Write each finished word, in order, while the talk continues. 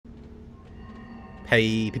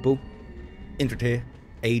Hey people, Indrid here,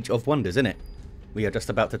 Age of Wonders, innit? We are just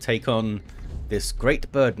about to take on this great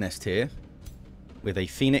bird nest here with a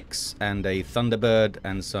phoenix and a thunderbird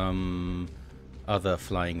and some other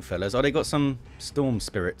flying fellas. Oh, they got some storm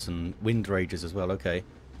spirits and wind rages as well, okay.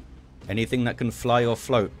 Anything that can fly or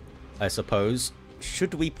float, I suppose.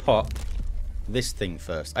 Should we pop this thing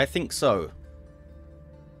first? I think so.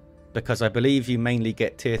 Because I believe you mainly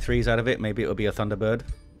get tier 3s out of it. Maybe it'll be a thunderbird.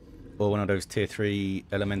 Or one of those tier 3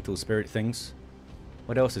 elemental spirit things.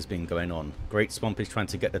 What else has been going on? Great Swamp is trying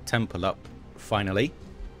to get the temple up, finally.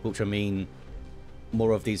 Which will mean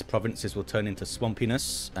more of these provinces will turn into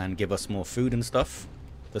swampiness and give us more food and stuff.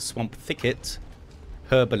 The Swamp Thicket.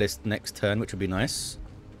 Herbalist next turn, which would be nice.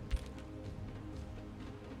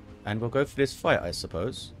 And we'll go for this fight, I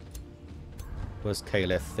suppose. Where's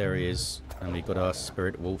Caeleth? There he is. And we got our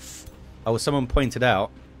Spirit Wolf. Oh, someone pointed out,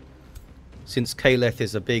 since Caeleth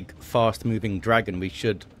is a big, fast-moving dragon, we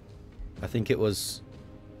should... I think it was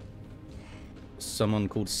someone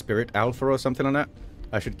called Spirit Alpha or something like that.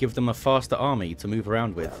 I should give them a faster army to move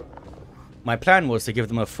around with. My plan was to give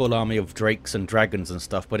them a full army of drakes and dragons and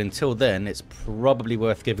stuff, but until then, it's probably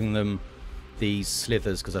worth giving them these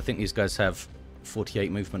slithers, because I think these guys have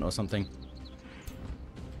 48 movement or something.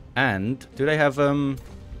 And, do they have,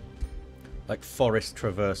 like forest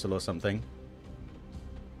traversal or something?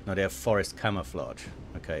 No, they have forest camouflage.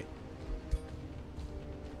 Okay.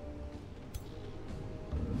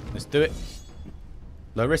 Let's do it.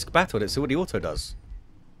 Low risk battle. Let's see what the auto does.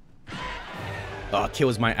 Oh,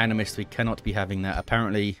 kills my animist. We cannot be having that.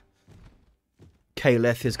 Apparently,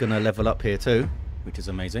 Caeleth is going to level up here too, which is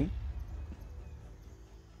amazing.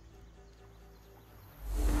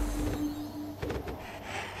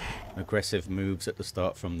 Aggressive moves at the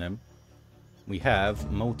start from them. We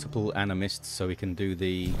have multiple animists, so we can do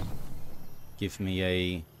the give me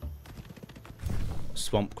a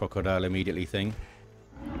swamp crocodile immediately thing.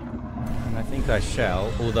 And I think I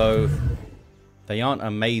shall, although they aren't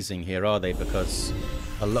amazing here, are they? Because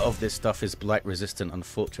a lot of this stuff is blight resistant,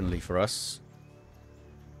 unfortunately for us.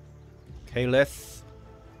 Caeleth.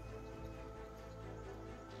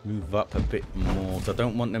 Move up a bit more. I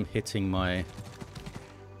don't want them hitting my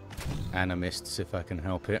animists if I can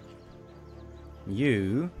help it.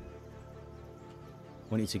 You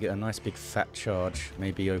want you to get a nice big fat charge,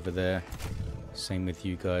 maybe over there. Same with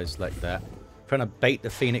you guys, like that. Trying to bait the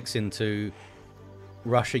Phoenix into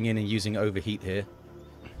rushing in and using overheat here.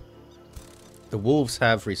 The wolves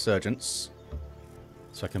have Resurgence,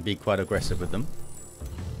 so I can be quite aggressive with them.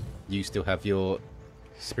 You still have your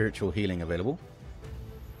spiritual healing available.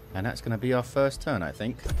 And that's going to be our first turn, I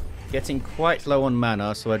think. Getting quite low on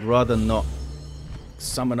mana, so I'd rather not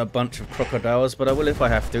summon a bunch of crocodiles, but I will if I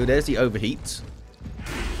have to. There's the overheat.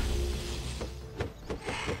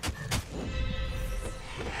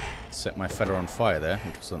 Set my feather on fire there,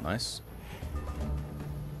 which was not nice.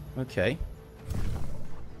 Okay.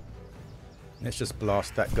 Let's just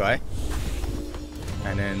blast that guy.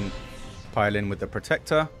 And then pile in with the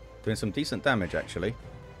protector. Doing some decent damage, actually.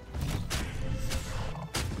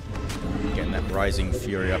 Getting that rising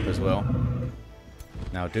fury up as well.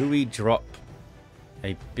 Now, do we drop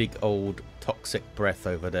a big old toxic breath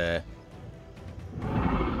over there?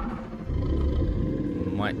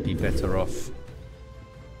 Might be better off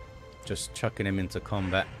just chucking him into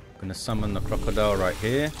combat. I'm gonna summon the crocodile right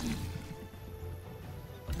here.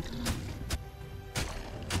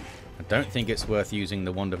 I don't think it's worth using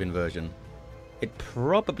the Wand of Inversion. It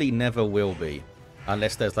probably never will be,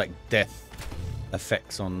 unless there's like death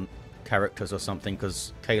effects on characters or something,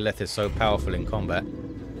 because Caeleth is so powerful in combat.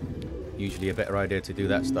 Usually a better idea to do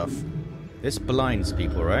that stuff. This blinds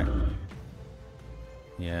people, right?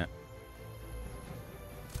 Yeah.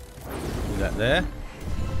 Do that there.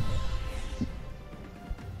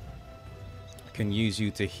 I can use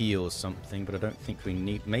you to heal something, but I don't think we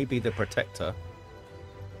need... Maybe the protector.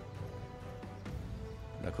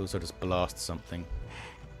 I can also just blast something.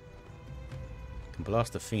 I can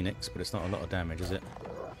blast the Phoenix, but it's not a lot of damage, is it?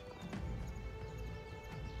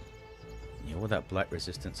 Yeah, all that blight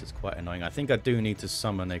resistance is quite annoying. I think I do need to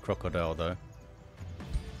summon a crocodile, though.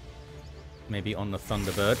 Maybe on the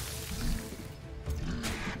Thunderbird.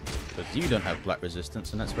 But you don't have blight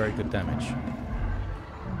resistance, and that's very good damage.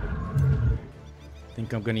 I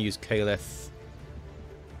think I'm going to use Caeleth.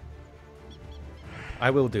 I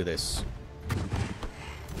will do this.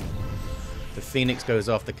 The Phoenix goes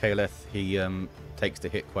after Caeleth. He takes the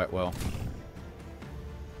hit quite well.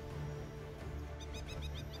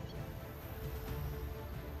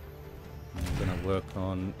 I'm going to work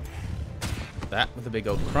on that with a big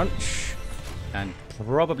old crunch. And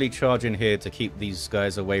probably charge in here to keep these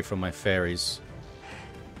guys away from my fairies.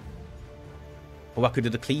 Or I could do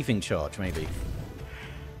the cleaving charge, maybe.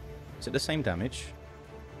 Is it the same damage?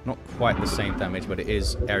 Not quite the same damage, but it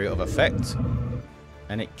is area of effect.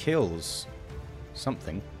 And it kills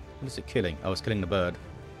something. What is it killing? Oh, it's killing the bird.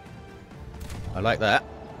 I like that.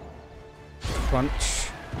 Crunch.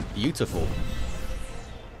 Beautiful.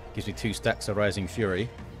 Gives me 2 stacks of Rising Fury.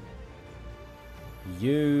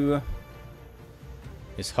 You...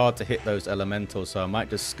 It's hard to hit those elementals, so I might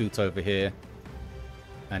just scoot over here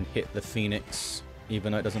and hit the Phoenix,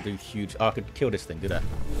 even though it doesn't do huge... Oh, I could kill this thing, do that.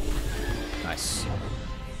 Nice.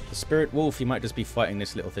 The Spirit Wolf, you might just be fighting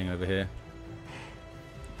this little thing over here.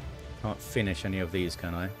 Can't finish any of these,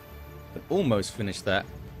 can I? But almost finish that.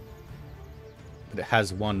 But it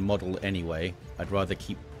has 1 model anyway. I'd rather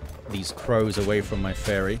keep these crows away from my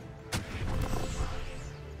fairy.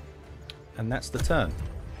 And that's the turn.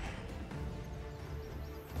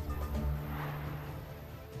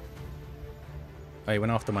 Oh, he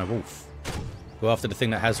went after my wolf. Go after the thing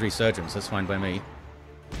that has Resurgence. That's fine by me.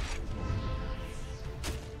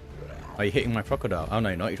 Are you hitting my Crocodile? Oh, no,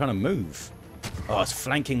 you're not. You're trying to move. Oh, it's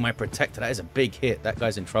flanking my Protector. That is a big hit. That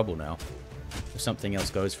guy's in trouble now. If something else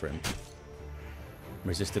goes for him.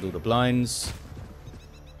 Resisted all the blinds.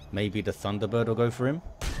 Maybe the Thunderbird will go for him.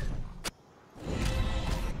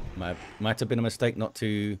 Might have been a mistake not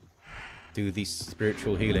to do the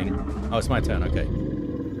spiritual healing. Oh, it's my turn. Okay.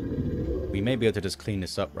 We may be able to just clean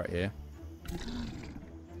this up right here.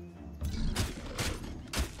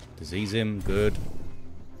 Disease him. Good.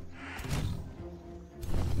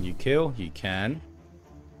 Can you kill? You can.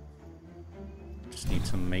 Just need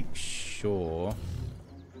to make sure.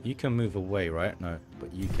 You can move away, right? No,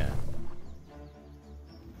 but you can.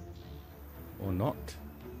 Or not.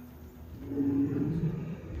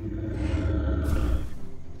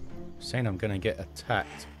 Saying I'm gonna get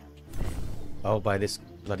attacked. Oh, by this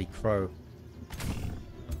bloody crow.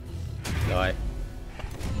 Die.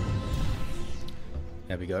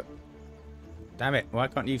 There we go. Damn it, why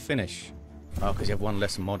can't you finish? Oh, because you have 1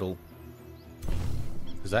 less model.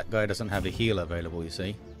 Because that guy doesn't have a heal available, you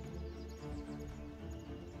see.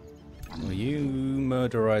 Will you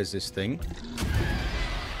murderize this thing?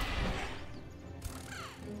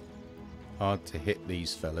 Hard to hit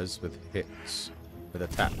these fellas with hits, with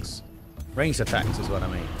attacks. Ranged attacks is what I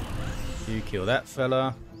mean. You kill that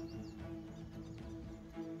fella.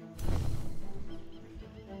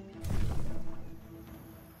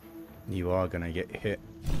 You are gonna get hit.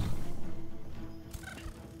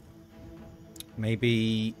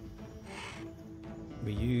 Maybe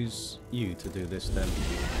we use you to do this then.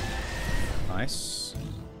 Nice.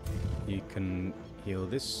 You can heal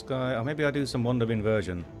this guy. Or maybe I do some Wand of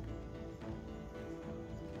Inversion.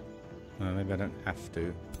 No, maybe I don't have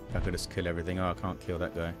to. I could just kill everything. Oh, I can't kill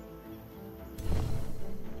that guy.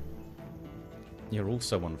 You're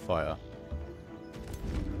also on fire.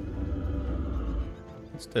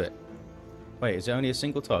 Let's do it. Wait, is it only a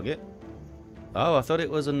single target? Oh, I thought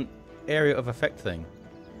it was an area of effect thing.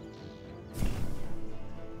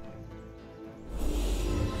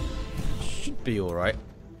 Should be alright.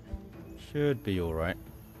 Should be alright.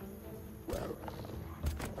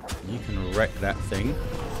 You can wreck that thing.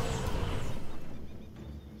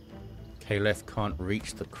 Caeleth can't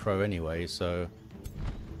reach the crow anyway, so...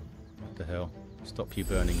 What the hell? Stop you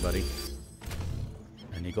burning, buddy.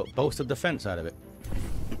 And you got bolstered defense out of it.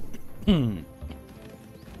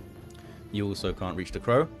 You also can't reach the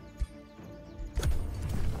crow.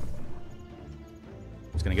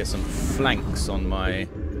 Just gonna get some flanks on my...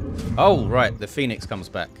 Oh, right, the Phoenix comes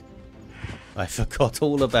back. I forgot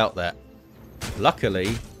all about that.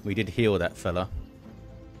 Luckily, we did heal that fella.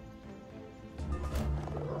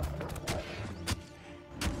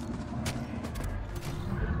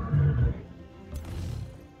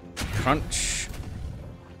 Crunch.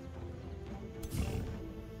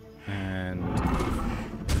 And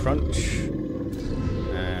crunch.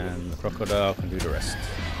 And the Crocodile can do the rest.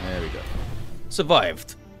 There we go.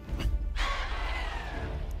 Survived.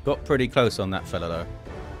 Got pretty close on that fella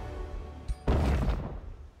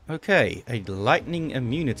though. Okay, a lightning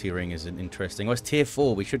immunity ring is interesting. Oh, it's tier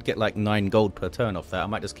 4. We should get like 9 gold per turn off that. I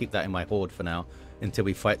might just keep that in my hoard for now until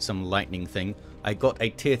we fight some lightning thing. I got a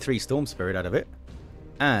tier 3 storm spirit out of it.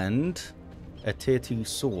 And a tier 2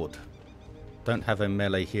 sword. Don't have a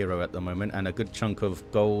melee hero at the moment. And a good chunk of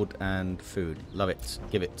gold and food. Love it.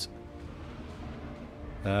 Give it.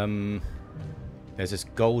 There's this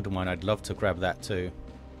gold one. I'd love to grab that too.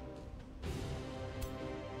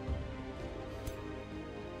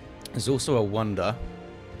 There's also a wonder.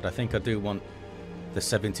 But I think I do want the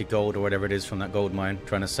 70 gold or whatever it is from that gold mine.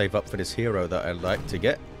 Trying to save up for this hero that I'd like to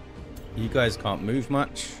get. You guys can't move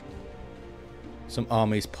much. Some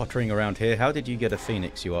armies pottering around here. How did you get a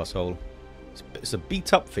phoenix, you asshole? It's a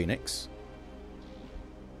beat-up phoenix.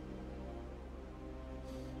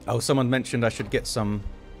 Oh, someone mentioned I should get some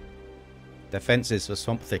defenses for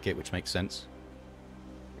Swamp Thicket, which makes sense.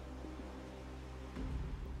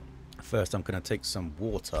 First, I'm going to take some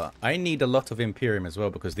water. I need a lot of Imperium as well,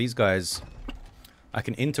 because these guys... I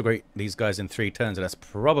can integrate these guys in 3 turns, and that's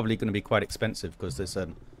probably going to be quite expensive, because there's a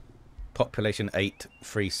population 8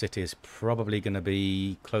 free city is probably going to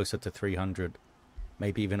be closer to 300,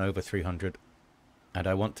 maybe even over 300. And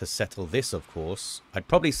I want to settle this, of course. I'd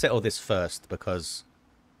probably settle this first, because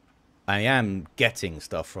I am getting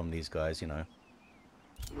stuff from these guys, you know.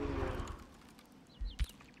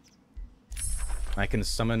 I can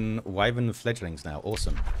summon Wyvern fledglings now.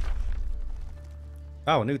 Awesome.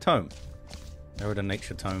 Oh, a new tome. There are the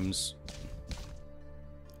nature tomes.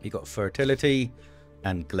 You got fertility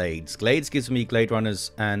and glades. Glades gives me glade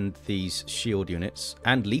runners and these shield units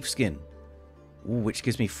and leaf skin. Ooh, which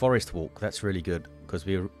gives me forest walk. That's really good because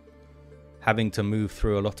we're having to move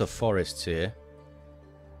through a lot of forests here.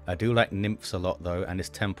 I do like nymphs a lot though, and this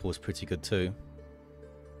temple is pretty good too.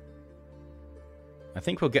 I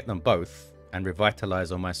think we'll get them both, and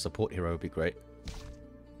revitalize on my support hero would be great.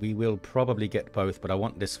 We will probably get both, but I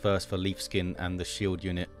want this first for leaf skin and the shield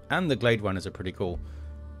unit, and the glade runners are pretty cool.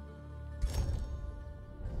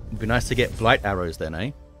 It'd be nice to get blight arrows then,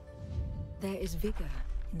 eh? There is vigor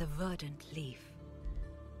in the verdant leaf,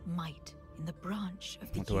 might in the branch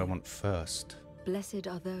of the What do I want first? Blessed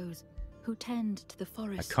are those who tend to the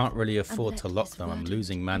forest. I can't really afford to lock them. I'm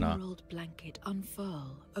losing mana. Blanket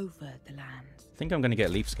unfurl over the lands. I think I'm going to get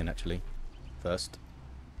leaf skin actually first.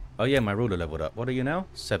 Oh yeah, my ruler leveled up. What are you now?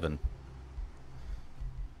 7.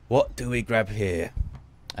 What do we grab here?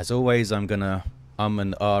 As always, I'm going to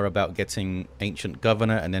and ah about getting Ancient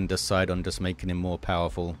Governor and then decide on just making him more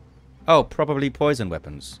powerful. Oh, probably poison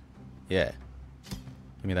weapons. Yeah.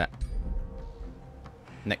 Give me that.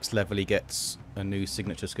 Next level he gets a new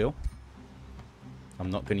signature skill.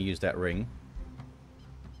 I'm not going to use that ring.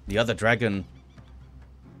 The other dragon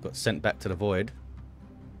got sent back to the void.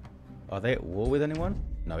 Are they at war with anyone?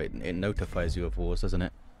 No, it notifies you of wars, doesn't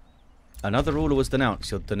it? Another ruler was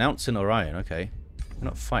denounced. You're denouncing Orion, okay. You're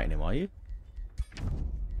not fighting him, are you?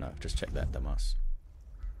 No, just check that, dumbass.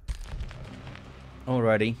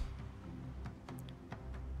 Alrighty.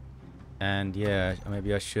 And yeah,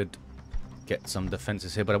 maybe I should get some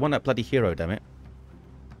defenses here, but I want that bloody hero, damn it.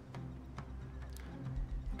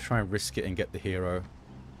 Try and risk it and get the hero.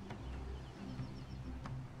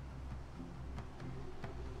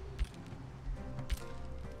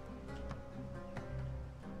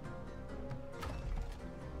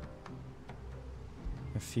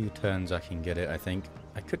 A few turns I can get it, I think.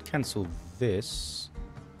 I could cancel this.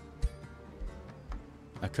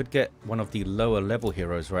 I could get one of the lower level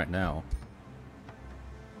heroes right now.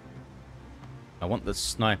 I want the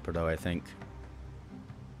sniper though, I think.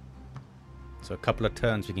 So a couple of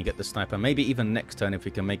turns we can get the sniper. Maybe even next turn if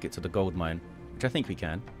we can make it to the gold mine. Which I think we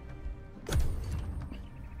can.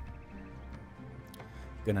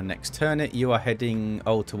 Gonna next turn it. You are heading,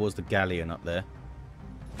 oh, towards the galleon up there.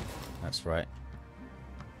 That's right.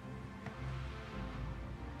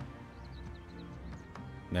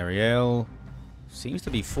 Marielle seems to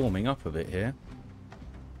be forming up a bit here.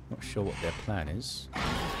 Not sure what their plan is.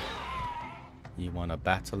 You want to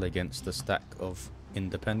battle against the stack of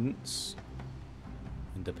independents.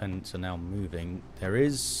 Independents are now moving. There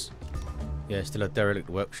is, yeah, still a derelict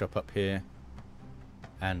workshop up here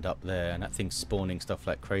and up there, and that thing's spawning stuff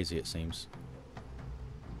like crazy, it seems.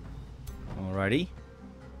 Alrighty.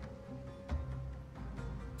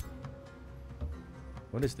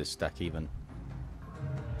 What is this stack even?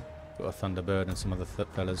 Got a Thunderbird and some other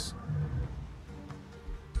fellas.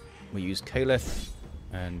 We use Caeleth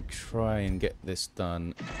and try and get this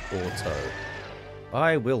done auto.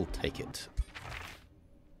 I will take it.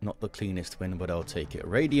 Not the cleanest win, but I'll take it.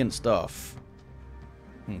 Radiant Staff.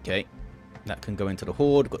 Okay. That can go into the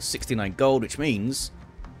Horde. Got 69 gold, which means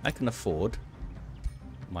I can afford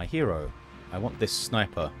my hero. I want this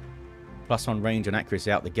sniper. +1 range and accuracy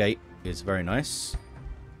out the gate is very nice.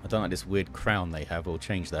 I don't like this weird crown they have. We'll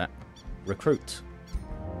change that. Recruit.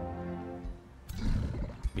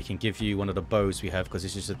 We can give you one of the bows we have because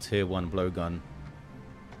this is a tier 1 blowgun.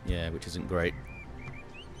 Yeah, which isn't great.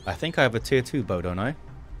 I think I have a tier 2 bow, don't I?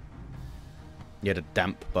 Yeah, the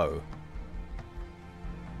damp bow.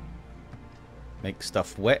 Make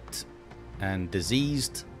stuff wet and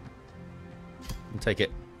diseased. And take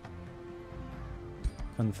it.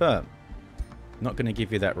 Confirm. Not going to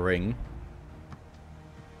give you that ring.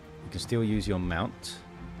 You can still use your mount.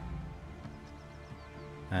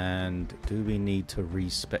 And do we need to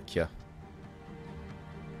respec you?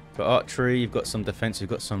 For archery, you've got some defense, you've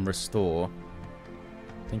got some restore.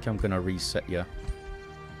 I think I'm going to reset you.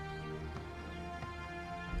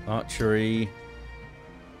 Archery.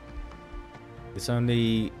 It's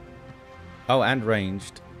only... Oh, and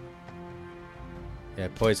ranged. Yeah,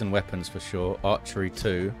 poison weapons for sure. Archery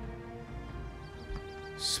 2.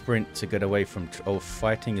 Sprint to get away from... Oh,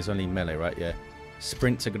 fighting is only melee, right? Yeah.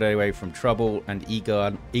 Sprint to get away from trouble. And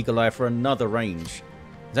Eagle Eye for another range.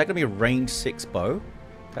 Is that going to be a range 6 bow?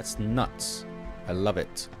 That's nuts. I love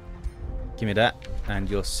it. Give me that. And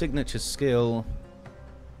your signature skill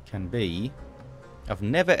can be... I've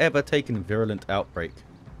never ever taken Virulent Outbreak.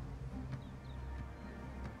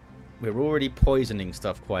 We're already poisoning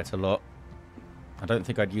stuff quite a lot. I don't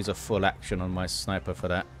think I'd use a full action on my sniper for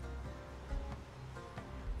that.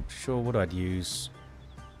 Not sure what I'd use.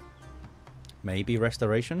 Maybe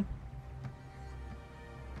Restoration?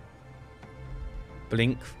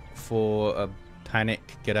 Blink for a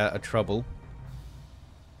panic, get out of trouble.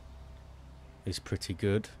 Is pretty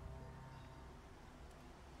good.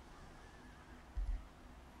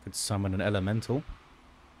 Could summon an elemental.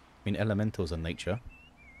 I mean, elementals are nature.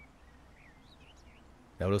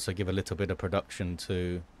 That would also give a little bit of production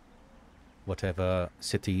to whatever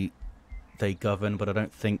city they govern, but I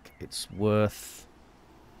don't think it's worth...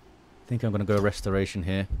 I think I'm going to go Restoration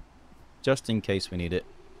here, just in case we need it.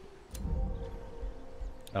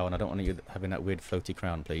 Oh, and I don't want you having that weird floaty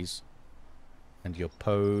crown, please. And your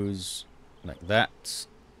pose, like that.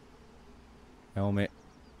 Helmet.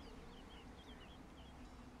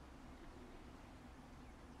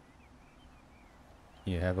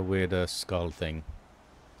 You have a weird skull thing.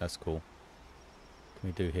 That's cool. What can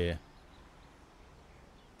we do here?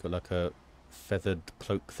 Got like a feathered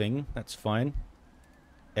cloak thing. That's fine.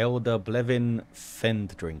 Elder Blevin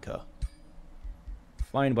Fend Drinker.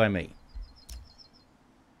 Fine by me.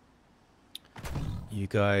 You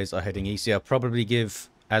guys are heading east. I'll probably give,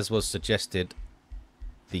 as was suggested,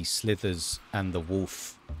 the Slithers and the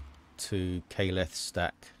Wolf to Caeleth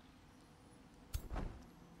stack.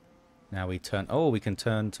 Now we turn... Oh, we can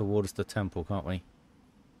turn towards the temple, can't we?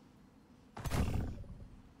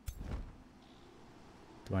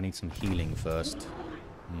 Do I need some healing first?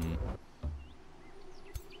 I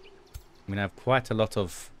mean, I have quite a lot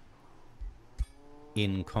of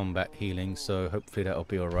in-combat healing, so hopefully that'll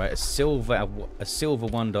be alright. A silver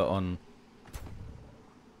wonder on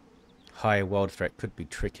high wild threat could be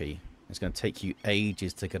tricky. It's going to take you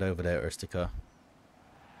ages to get over there, Urstica.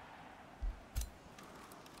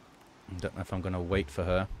 I don't know if I'm going to wait for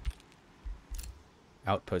her.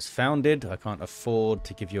 Outpost founded. I can't afford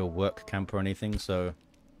to give you a work camp or anything, so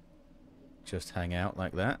just hang out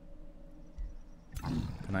like that.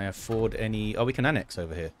 Can I afford any... Oh, we can annex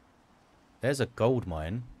over here. There's a gold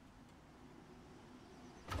mine,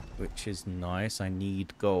 which is nice. I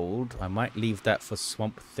need gold. I might leave that for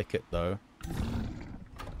Swamp Thicket, though.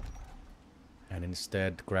 And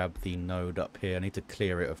instead grab the node up here. I need to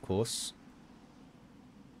clear it, of course.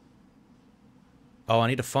 Oh, I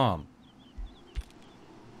need a farm.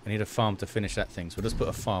 I need a farm to finish that thing. So we'll just put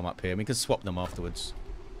a farm up here. And we can swap them afterwards.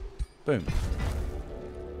 Boom.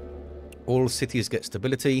 All cities get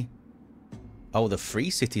stability. Oh, the free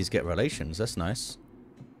cities get relations. That's nice.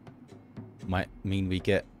 Might mean we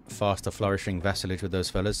get faster flourishing vassalage with those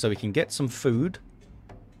fellas. So we can get some food.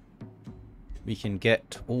 We can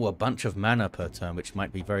get, oh, a bunch of mana per turn, which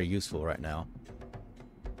might be very useful right now.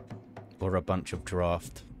 Or a bunch of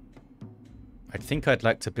draft. I think I'd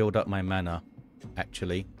like to build up my mana,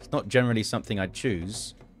 actually. It's not generally something I'd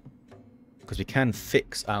choose, because we can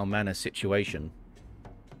fix our mana situation.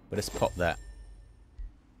 But let's pop that.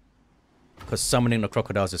 Because summoning the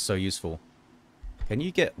crocodiles is so useful. Can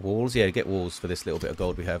you get walls? Yeah, get walls for this little bit of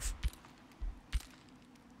gold we have.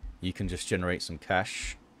 You can just generate some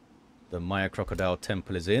cash. The Mire Crocodile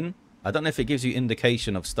Temple is in. I don't know if it gives you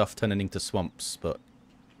indication of stuff turning into swamps, but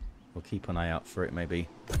we'll keep an eye out for it maybe.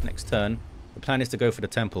 Next turn. The plan is to go for the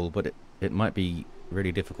temple, but it might be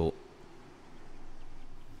really difficult.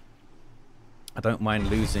 I don't mind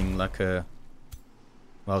losing like a...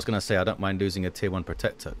 Well, I was going to say I don't mind losing a tier 1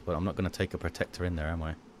 protector, but I'm not going to take a protector in there, am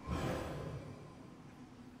I?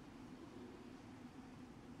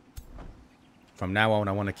 From now on,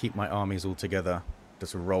 I want to keep my armies all together.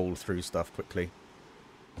 Just roll through stuff quickly.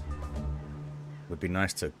 Would be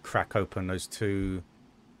nice to crack open those 2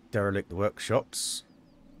 derelict workshops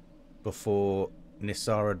before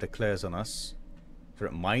Nisara declares on us. We're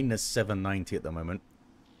at minus 790 at the moment.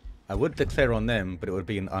 I would declare on them, but it would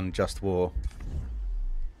be an unjust war.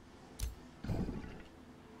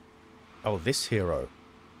 Oh, this hero.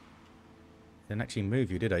 Didn't actually move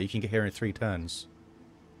you, did I? You can get here in 3 turns.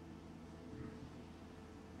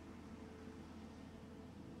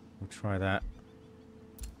 We'll try that.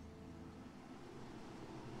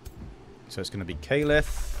 So it's going to be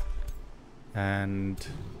Caeleth. And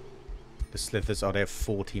the Slithers, oh, they have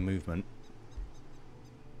 40 movement.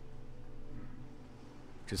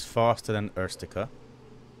 Which is faster than Urstica.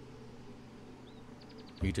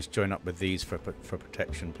 You just join up with these for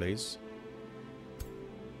protection, please.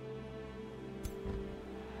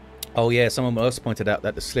 Oh yeah, someone else pointed out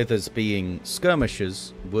that the Slithers being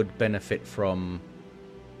skirmishers would benefit from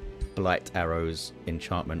Blight Arrows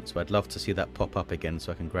enchantment. So I'd love to see that pop up again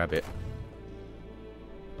so I can grab it.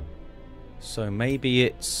 So maybe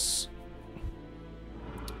it's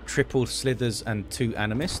triple Slithers and 2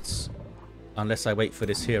 Animists. Unless I wait for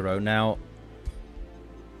this hero. Now,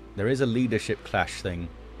 there is a leadership clash thing.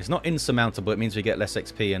 It's not insurmountable. It means we get less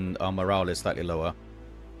XP and our morale is slightly lower.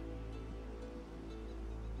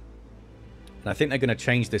 And I think they're going to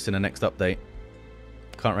change this in the next update.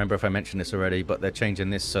 Can't remember if I mentioned this already, but they're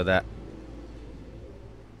changing this so that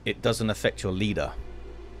it doesn't affect your leader.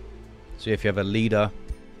 So if you have a leader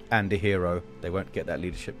and a hero, they won't get that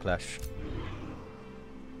leadership clash.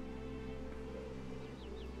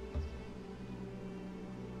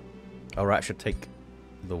 Alright, I should take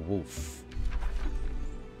the wolf.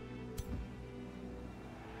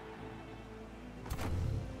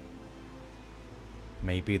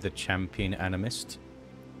 Maybe the champion animist.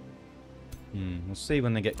 We'll see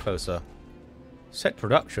when they get closer. Set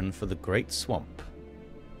production for the Great Swamp.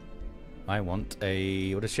 I want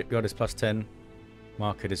a... What is shipyard is plus 10.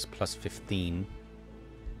 Market is plus 15.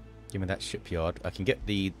 Give me that shipyard. I can get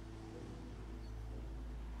the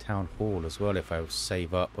town hall as well if I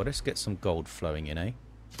save up. Well, let's get some gold flowing in, eh?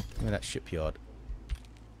 Give me that shipyard.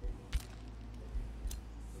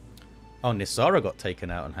 Oh, Nisara got taken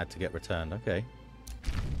out and had to get returned. Okay.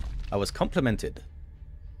 I was complimented.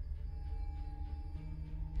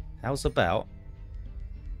 How's about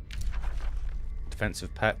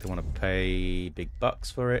defensive pack? They want to pay big bucks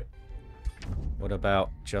for it. What about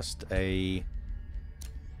just a...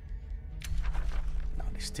 No,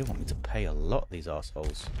 they still want me to pay a lot, these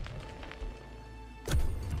assholes.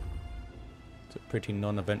 It's a pretty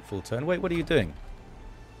non-eventful turn. Wait, what are you doing?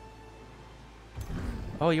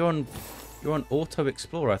 Oh, you're on Auto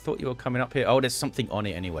Explorer. I thought you were coming up here. Oh, there's something on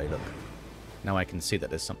it anyway, look. Now I can see that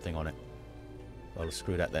there's something on it. Well,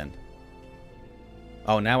 screw that then.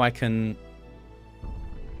 Oh, now I can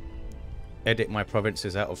edit my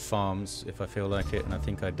provinces out of farms if I feel like it, and I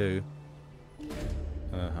think I do.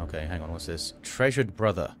 Okay, hang on, what's this? Treasured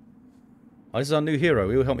Brother. Oh, this is our new hero.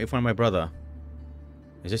 He will help me find my brother.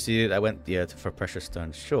 Is this the... I went, yeah, for Precious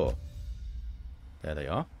Stones. Sure. There they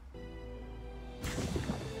are.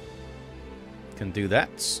 Can do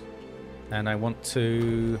that. And I want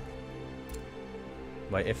to...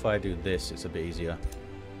 Wait, if I do this, it's a bit easier.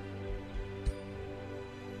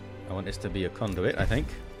 I want this to be a conduit, I think.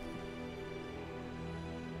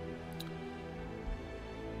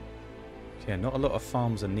 Yeah, not a lot of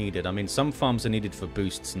farms are needed. I mean, some farms are needed for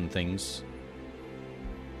boosts and things.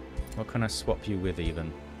 What can I swap you with,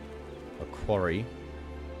 even? A quarry.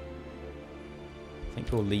 I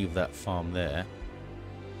think we'll leave that farm there.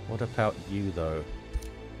 What about you, though?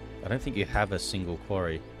 I don't think you have a single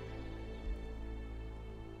quarry.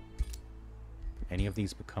 Any of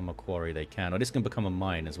these become a quarry, they can. Or this can become a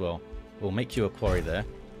mine as well. We'll make you a quarry there,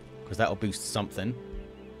 because that'll boost something.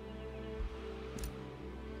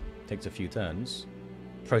 Takes a few turns.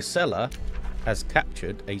 Procella has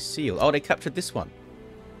captured a seal. Oh, they captured this one.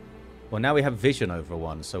 Well, now we have vision over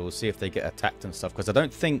one, so we'll see if they get attacked and stuff. Because I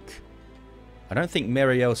don't think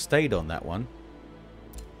Miriel stayed on that one.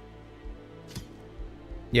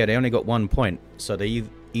 Yeah, they only got 1 point, so they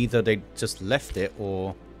either they just left it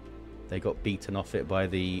or they got beaten off it by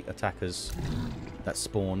the attackers that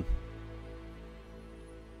spawn.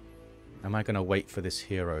 Am I going to wait for this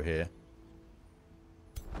hero here?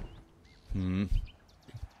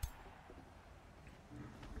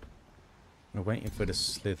 We're waiting for the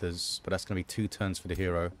Slithers, but that's going to be 2 turns for the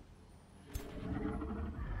hero.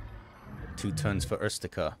 2 turns for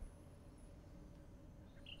Urstica.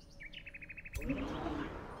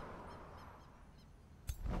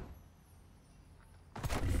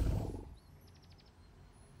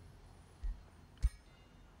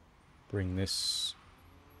 Bring this...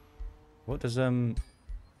 What does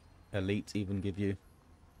Elite even give you?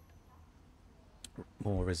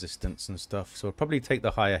 More resistance and stuff. So I'll probably take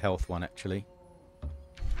the higher health one, actually.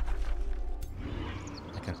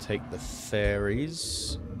 I can take the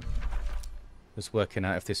fairies. Just working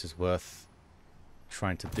out if this is worth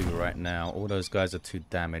trying to do right now. All those guys are too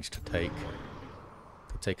damaged to take.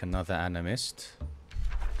 take another Animist.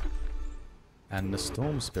 And the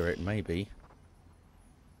Storm Spirit, maybe.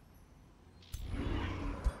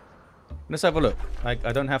 Let's have a look. I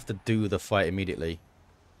don't have to do the fight immediately.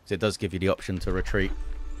 So it does give you the option to retreat.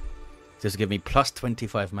 This will give me plus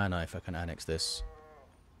 25 mana if I can annex this.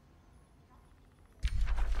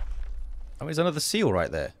 Oh, there's another seal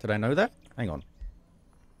right there. Did I know that? Hang on.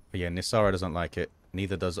 But yeah, Nisara doesn't like it.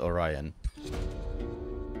 Neither does Orion.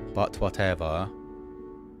 But whatever.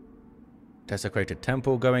 Desecrated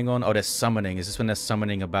Temple going on. Oh, they're summoning. Is this when they're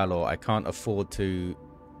summoning a Balor? I can't afford to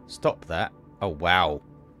stop that. Oh, wow.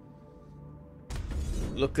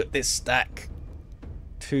 Look at this stack.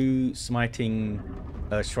 2 smiting...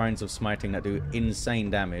 Shrines of Smiting that do insane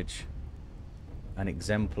damage. An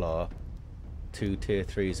Exemplar. 2 tier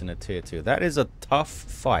 3s and a tier 2. That is a tough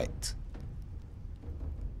fight.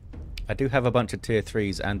 I do have a bunch of tier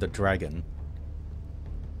 3s and a dragon.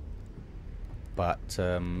 But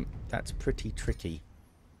that's pretty tricky.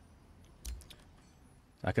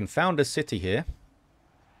 I can found a city here.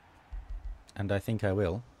 And I think I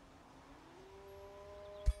will.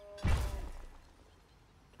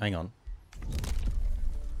 Hang on.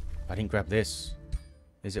 I didn't grab this.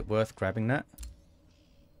 Is it worth grabbing that?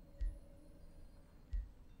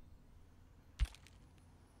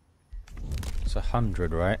 It's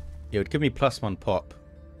 100, right? Yeah, it would give me +1 pop.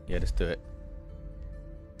 Yeah, let's do it.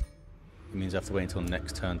 It means I have to wait until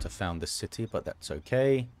next turn to found the city, but that's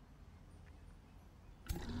okay.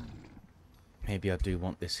 Maybe I do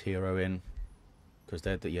want this hero in. Because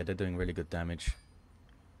they're doing really good damage.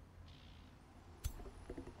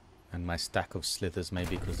 And my stack of slithers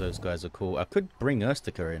maybe because those guys are cool. I could bring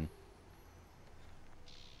Urstica in.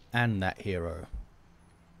 And that hero.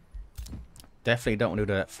 Definitely don't want to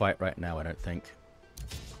do that fight right now, I don't think.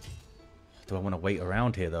 Do I want to wait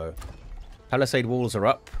around here, though? Palisade walls are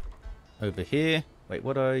up. Over here. Wait,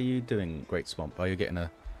 what are you doing, Great Swamp? Are you getting a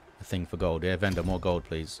thing for gold? Yeah, vendor, more gold,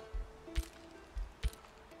 please.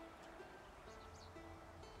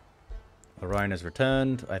 Orion has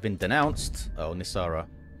returned. I've been denounced. Oh, Nisara.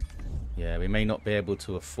 Yeah, we may not be able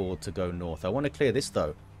to afford to go north. I want to clear this,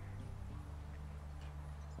 though.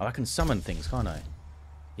 Oh, I can summon things, can't I?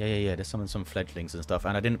 Yeah. There's summon some fledglings and stuff.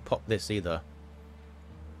 And I didn't pop this either.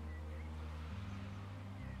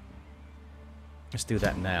 Let's do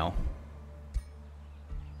that now.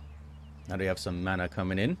 Now we have some mana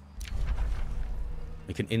coming in.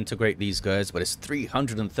 We can integrate these guys, but it's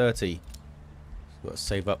 330. We've got to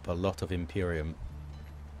save up a lot of Imperium.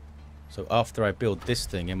 So after I build this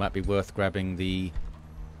thing, it might be worth grabbing the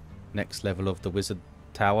next level of the Wizard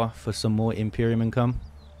Tower for some more Imperium income.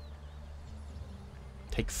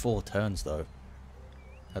 Take 4 turns, though.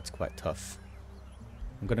 That's quite tough.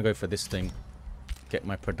 I'm going to go for this thing. Get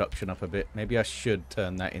my production up a bit. Maybe I should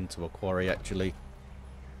turn that into a quarry, actually.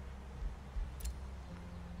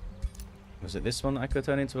 Was it this one I could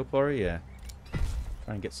turn into a quarry? Yeah.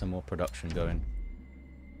 Try and get some more production going.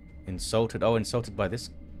 Insulted. Oh, insulted by this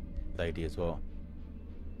lady as well.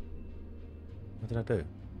 What did I do?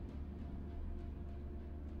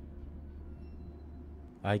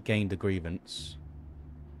 I gained a grievance.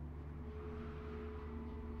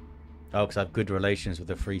 Oh, because I have good relations with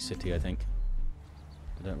the Free City, I think.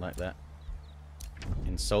 I don't like that.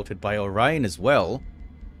 Insulted by Orion as well.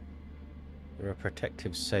 You're a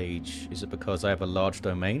protective sage. Is it because I have a large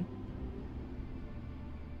domain?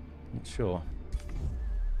 Not sure.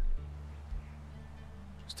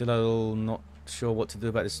 Still not sure what to do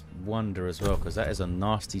about this wonder as well, because that is a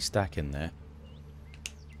nasty stack in there.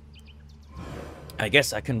 I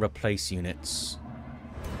guess I can replace units.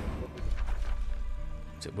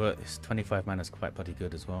 Is it worth this? 25 mana is quite bloody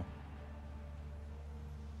good as well.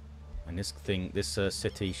 And this thing, this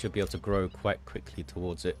city should be able to grow quite quickly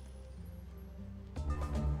towards it.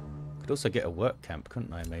 Could also get a work camp,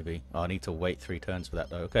 couldn't I, maybe? Oh, I need to wait 3 turns for that,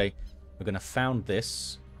 though. Okay, we're going to found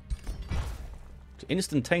this.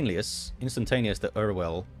 Instantaneous the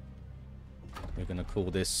Urwell. We're going to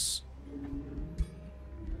call this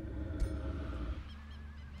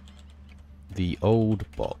the Old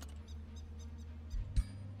Bot.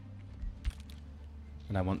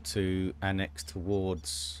 And I want to annex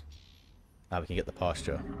towards... we can get the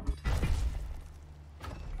pasture.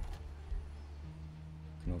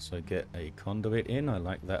 Can also get a conduit in. I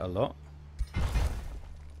like that a lot.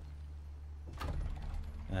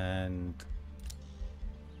 And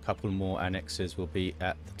a couple more annexes will be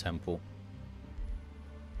at the temple.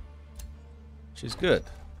 Which is good.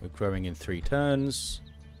 We're growing in 3 turns.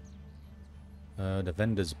 The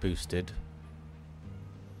vendor's boosted.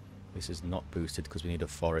 This is not boosted because we need a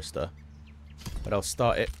forester. But I'll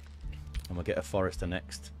start it. And we'll get a forester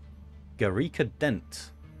next. Garika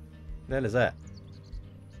Dent. What the hell is that?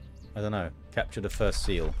 I don't know. Capture the first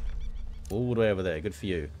seal. All the way over there. Good for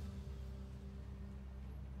you.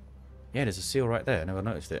 Yeah, there's a seal right there. I never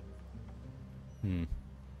noticed it.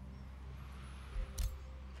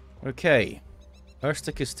 Okay.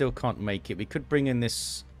 Earthsticker still can't make it. We could bring in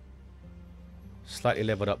this slightly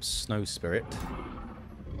leveled up Snow Spirit.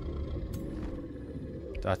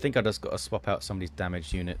 I think I just got to swap out some of these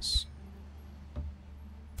damaged units.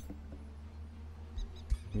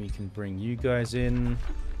 We can bring you guys in.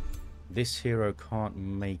 This hero can't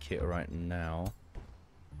make it right now.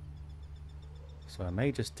 So I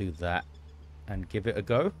may just do that and give it a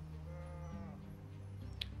go.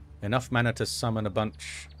 Enough mana to summon a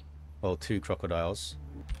bunch, well, 2 crocodiles.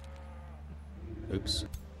 Oops.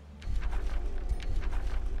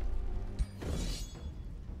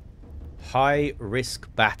 High risk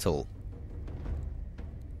battle.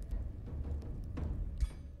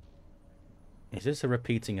 Is this a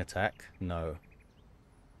repeating attack? No.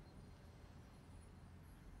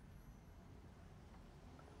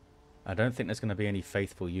 I don't think there's going to be any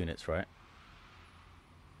faithful units, right?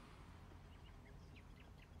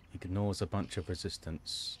 Ignores a bunch of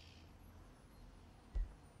resistance.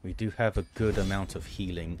 We do have a good amount of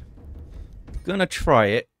healing. Gonna try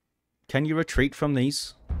it. Can you retreat from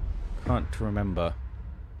these? Can't remember.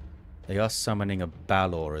 They are summoning a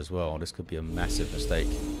Balor as well. This could be a massive mistake.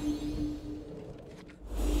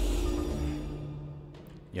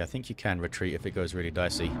 Yeah, I think you can retreat if it goes really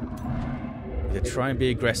dicey. Either try and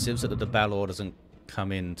be aggressive so that the Balor doesn't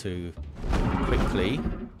come in too quickly.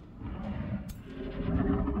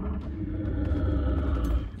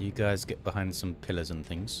 You guys get behind some pillars and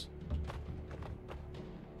things.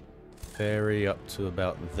 Fairy up to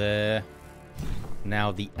about there.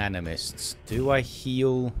 Now the Animists. Do I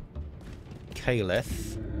heal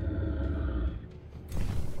Caeleth?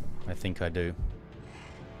 I think I do.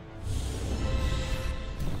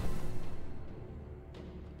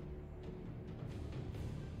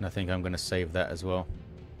 And I think I'm going to save that as well.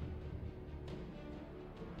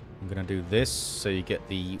 I'm going to do this so you get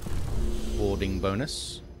the warding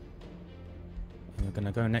bonus. And we're going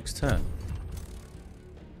to go next turn.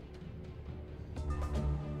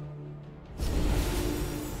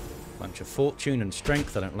 Bunch of fortune and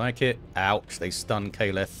strength. I don't like it. Ouch, they stun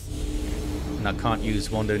Caeleth. And I can't use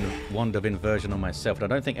Wand of Inversion on myself.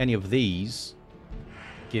 But I don't think any of these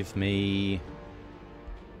give me...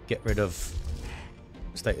 get rid of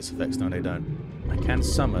status effects. No, they don't. I can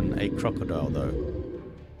summon a crocodile, though.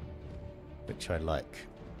 Which I like.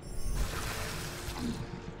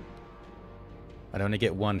 I'd only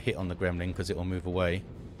get 1 hit on the gremlin because it will move away.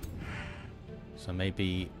 So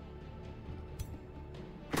maybe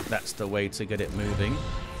that's the way to get it moving.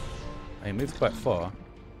 It moved quite far.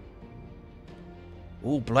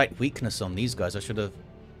 Ooh, Blight Weakness on these guys. I should have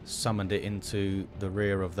summoned it into the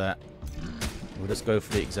rear of that. We'll just go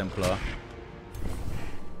for the Exemplar.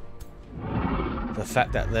 The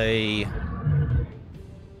fact that they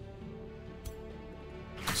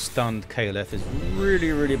stunned Caeleth is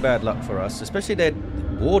really, really bad luck for us. Especially they're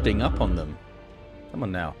warding up on them. Come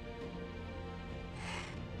on now.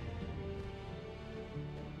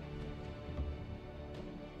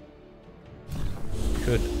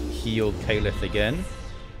 Could heal Caeleth again.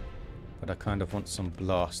 But I kind of want some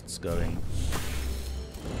blasts going.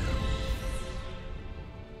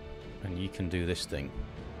 And you can do this thing.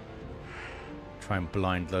 Try and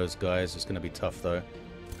blind those guys. It's going to be tough though.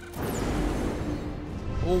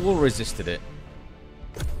 Oh, we'll resisted it.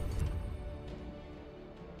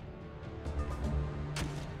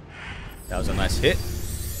 That was a nice hit.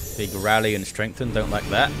 Big rally and strengthen. Don't like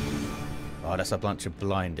that. Oh, that's a bunch of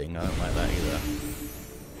blinding. I don't like that either.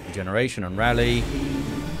 Regeneration and rally.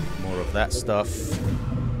 More of that stuff.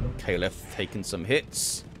 Caeleth taking some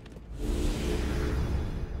hits.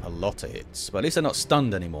 A lot of hits. But at least they're not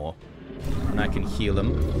stunned anymore. And I can heal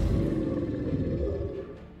them.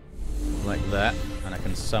 Like that. And I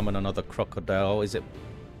can summon another crocodile. Is it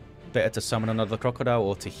better to summon another crocodile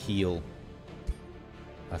or to heal?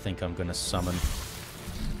 I think I'm going to summon.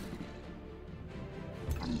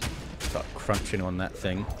 Start crunching on that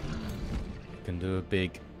thing. Can do a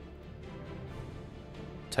big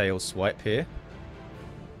tail swipe here.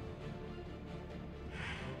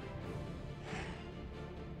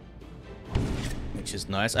 Which is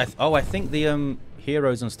nice. I think the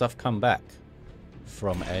heroes and stuff come back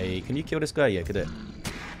from a... Can you kill this guy? Yeah, could it?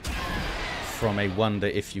 From a wonder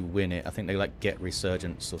if you win it. I think they like get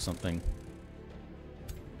Resurgence or something.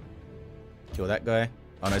 Kill that guy.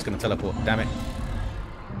 Oh no, he's going to teleport. Damn it.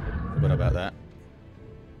 Forgot about that.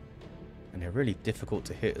 And they're really difficult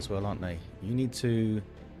to hit as well, aren't they? You need to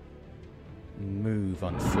move,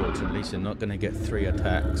 unfortunately, so not going to get 3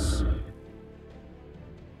 attacks.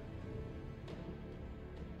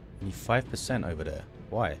 Only 5% over there.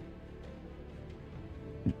 Why?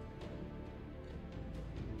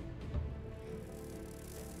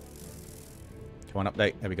 Come on,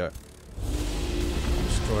 update. There we go.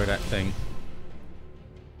 Destroy that thing.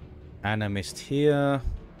 Animist here.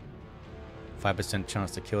 5%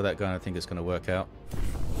 chance to kill that guy. I think it's going to work out.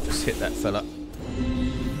 Just hit that fella.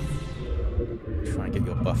 Try and get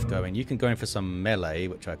your buff going. You can go in for some melee,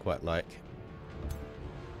 which I quite like.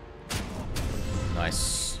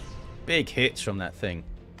 Nice. Big hits from that thing.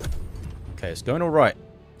 Okay, it's going alright.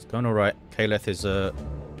 It's going alright. Caeleth is a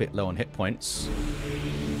bit low on hit points.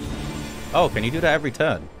 Oh, can you do that every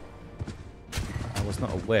turn? I was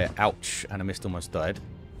not aware. Ouch. Animist almost died.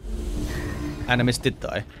 Animist did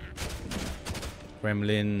die.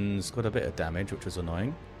 Gremlins got a bit of damage, which was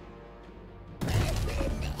annoying.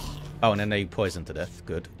 Oh, and then they poisoned to death.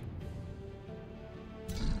 Good.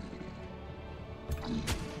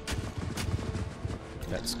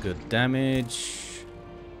 That's good damage.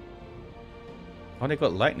 Oh, they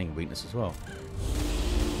got lightning weakness as well.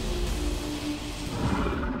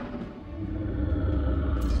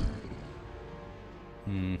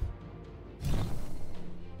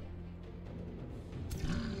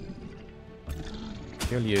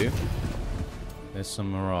 Kill you. There's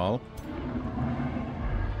some morale.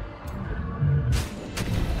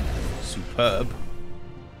 Superb.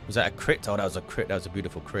 Was that a crit? Oh, that was a crit. That was a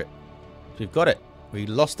beautiful crit. So we've got it. We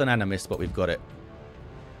lost an animist, but we've got it.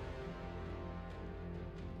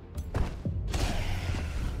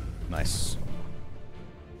 Nice.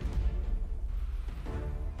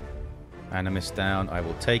 Animist down. I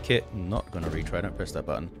will take it. Not going to retry. Don't press that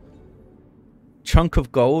button. Chunk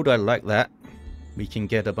of gold. I like that. We can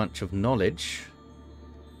get a bunch of knowledge.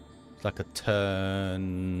 It's like a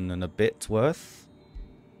turn and a bit worth.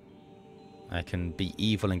 I can be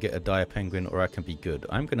evil and get a dire penguin, or I can be good.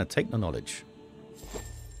 I'm going to take the knowledge.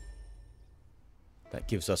 That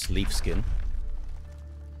gives us leaf skin.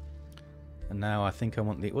 And now I think I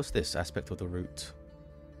want the... What's this aspect of the root?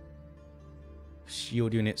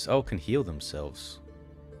 Shield units. Oh, can heal themselves.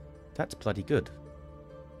 That's bloody good.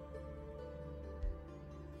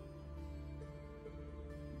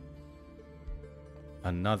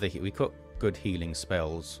 Another... We got good healing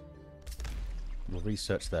spells. We'll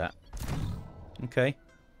research that. Okay.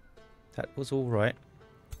 That was alright.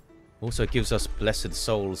 Also gives us Blessed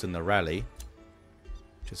Souls in the rally.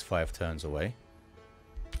 Which is 5 turns away.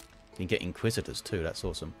 You can get Inquisitors too, that's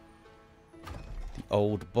awesome. The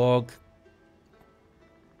Old Bog.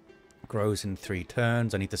 Grows in 3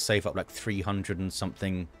 turns. I need to save up like 300 and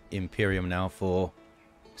something Imperium now for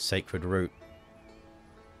Sacred Root.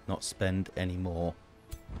 Not spend any more.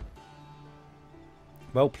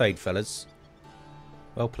 Well played, fellas.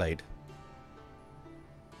 Well played.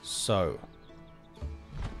 So.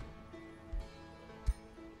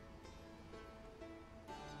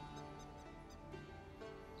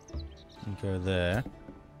 Go there.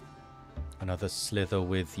 Another slither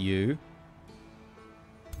with you.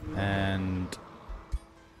 And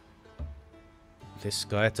this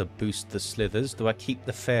guy to boost the slithers. Do I keep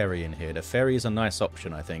the fairy in here? The fairy is a nice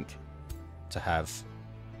option, I think, to have.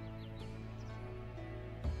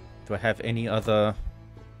 Do I have any other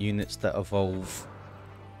units that evolve?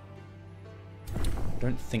 I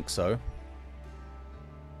don't think so.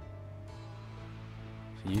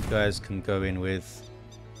 So you guys can go in with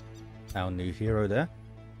our new hero there.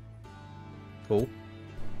 Cool.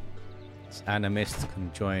 This Animist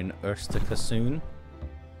can join Urstica soon.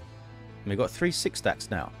 And we've got 3 6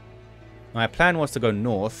 stacks now. My plan was to go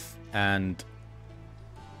north and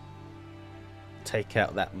take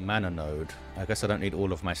out that mana node. I guess I don't need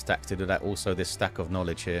all of my stacks to do that. Also this stack of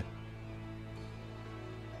knowledge here.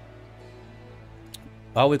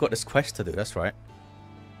 Oh, we've got this quest to do. That's right.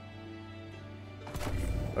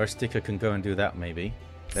 Urstica can go and do that maybe.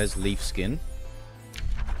 There's leaf skin.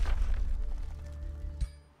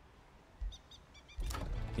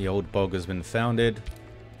 The old bog has been founded.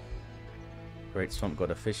 Great Swamp got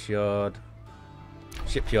a fish yard.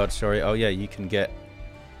 Shipyard, sorry. Oh yeah, you can get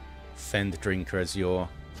Fend Drinker as your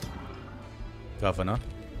governor.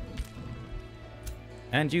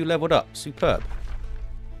 And you leveled up. Superb.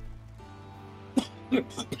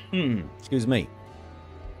 Excuse me.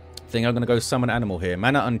 I think I'm going to go summon animal here.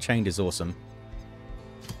 Mana Unchained is awesome.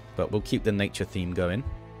 But we'll keep the nature theme going.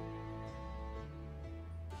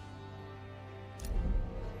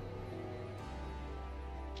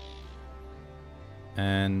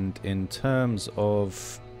 And in terms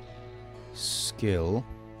of skill,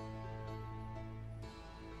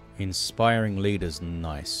 Inspiring Leader's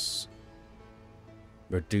nice.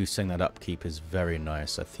 Reducing that upkeep is very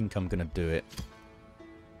nice. I think I'm going to do it.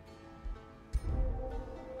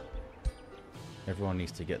 Everyone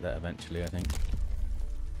needs to get that eventually, I think.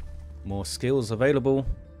 More skills available.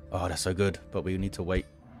 Oh, that's so good. But we need to wait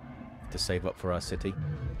to save up for our city.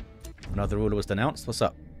 Another ruler was denounced. What's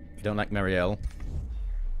up? You don't like Mire?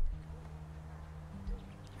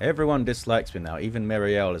 Everyone dislikes me now. Even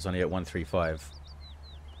Mire is only at 135.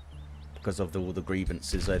 Because of all the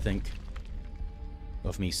grievances, I think.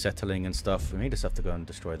 Of me settling and stuff. We may just have to go and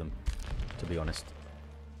destroy them, to be honest.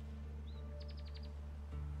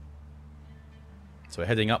 So we're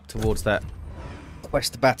heading up towards that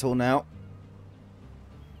quest battle now.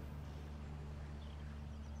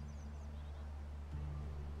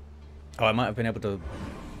 Oh, I might have been able to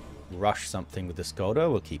rush something with this gold. Oh,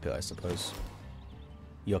 we'll keep it, I suppose.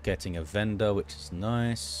 You're getting a vendor, which is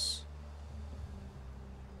nice.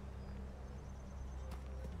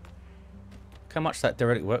 Look how much that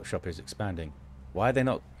Derelict Workshop is expanding. Why are they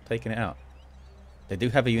not taking it out? They do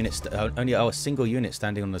have a unit, only a single unit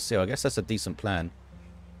standing on the seal. I guess that's a decent plan.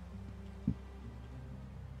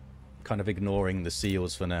 Kind of ignoring the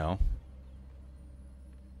seals for now.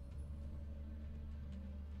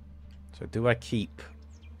 So do I keep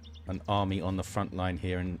an army on the front line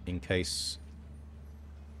here in case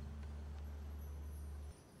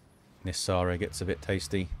Nisara gets a bit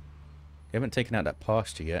tasty? They haven't taken out that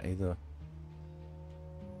pasture yet either.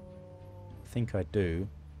 I think I do.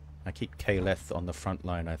 I keep Caeleth on the front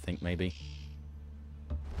line, I think, maybe.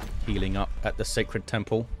 Healing up at the Sacred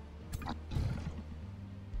Temple.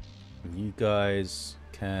 You guys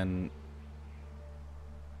can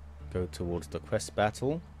go towards the quest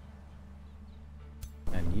battle.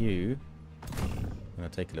 And you, gonna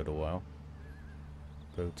take a little while,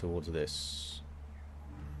 go towards this.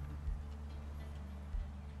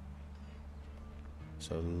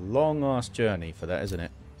 So long ass journey for that, isn't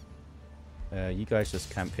it? You guys just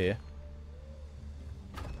camp here.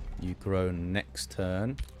 You grow next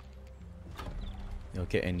turn. You'll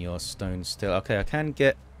get in your stone still. Okay, I can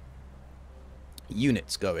get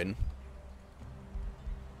units going.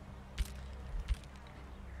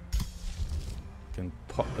 Can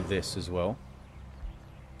pop this as well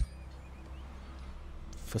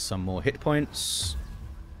for some more hit points.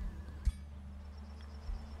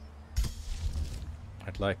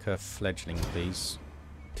 I'd like a fledgling, please.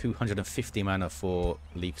 250 mana for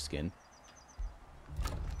leaf skin.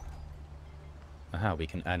 Aha, we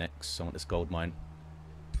can annex. I want this gold mine.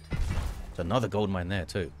 There's another gold mine there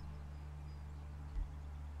too.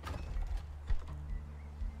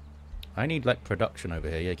 I need like production over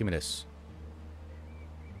here. Yeah, give me this.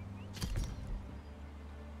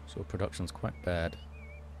 So production's quite bad.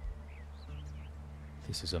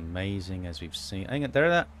 This is amazing, as we've seen. Hang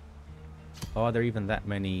on, are there even that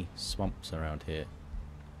many swamps around here?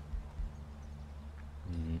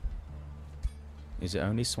 Is it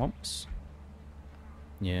only swamps?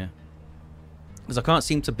 Yeah. Because I can't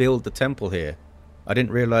seem to build the temple here. I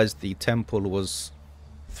didn't realize the temple was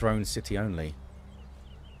Throne City only.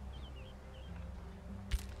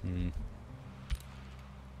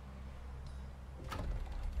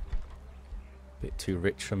 Bit too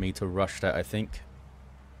rich for me to rush that, I think.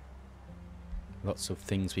 Lots of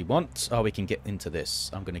things we want. Oh, we can get into this.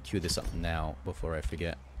 I'm going to queue this up now before I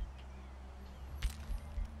forget.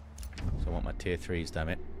 So I want my tier 3s, damn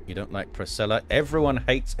it. You don't like Priscilla? Everyone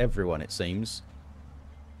hates everyone, it seems.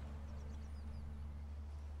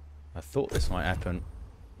 I thought this might happen.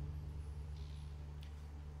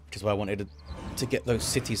 Which is why I wanted to get those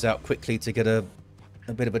cities out quickly to get a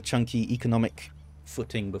bit of a chunky economic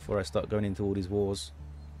footing before I start going into all these wars.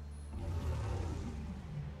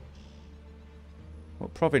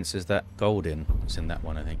 What province is that gold in? It's in that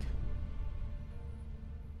one, I think.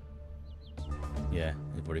 Yeah,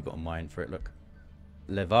 they've already got a mine for it, look.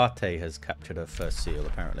 Levate has captured her first seal,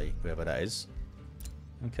 apparently, whoever that is.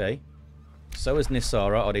 Okay. So is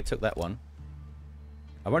Nisara. Oh, they took that one.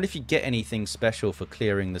 I wonder if you get anything special for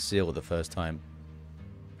clearing the seal the first time.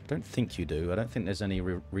 I don't think you do. I don't think there's any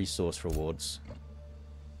resource rewards.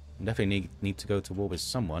 I definitely need to go to war with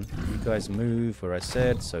someone. You guys move where I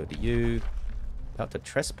said, so do you. About to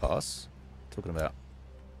trespass? What are you talking about?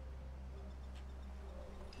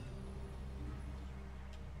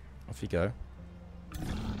 Off you go.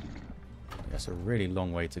 That's a really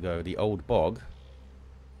long way to go. The old bog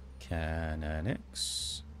can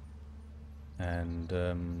annex.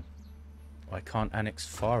 And I can't annex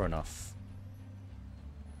far enough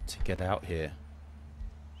to get out here.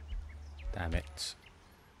 Damn it.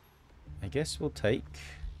 I guess we'll take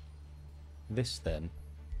this then.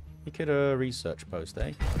 We could research post,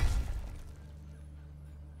 eh?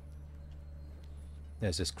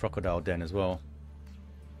 There's this crocodile den as well.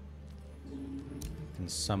 Can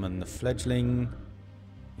summon the fledgling.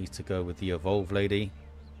 Needs to go with the evolve lady.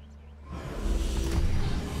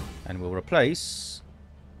 And we'll replace...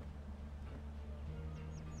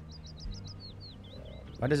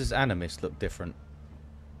 Why does this animist look different?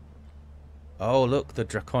 Oh, look, the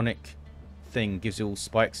draconic thing gives you all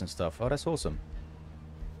spikes and stuff. Oh, that's awesome.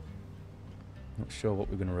 Not sure what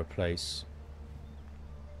we're going to replace.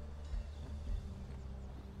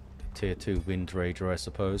 The tier 2 Wind Rager, I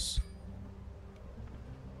suppose.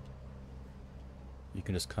 You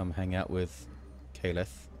can just come hang out with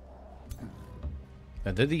Caeleth.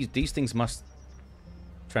 Now, these things must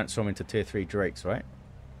transform into tier 3 drakes, right?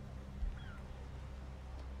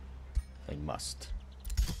 They must.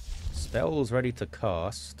 Spells ready to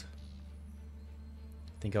cast.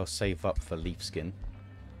 I think I'll save up for Leaf Skin.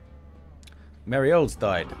 Marielle's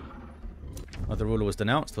died. Another ruler was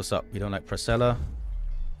denounced. What's up? You don't like Priscilla?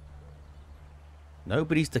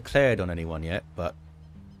 Nobody's declared on anyone yet, but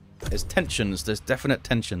there's tensions. There's definite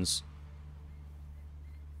tensions.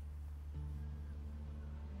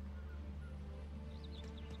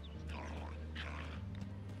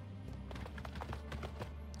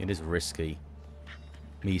 It is risky.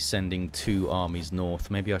 Me sending 2 armies north.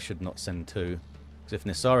 Maybe I should not send 2. Because if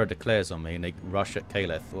Nisara declares on me and they rush at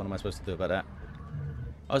Caeleth, what am I supposed to do about that?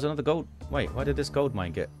 Oh, there's another gold... Wait, why did this gold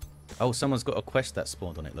mine get... Oh, someone's got a quest that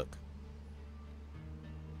spawned on it, look.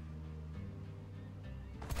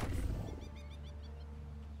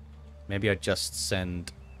 Maybe I just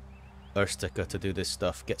send Urstica to do this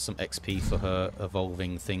stuff, get some XP for her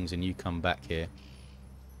evolving things, and you come back here.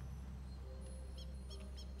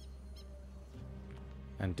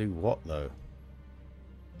 And do what, though?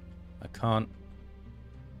 I can't...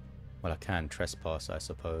 Well, I can trespass, I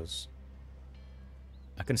suppose.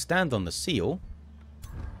 I can stand on the seal.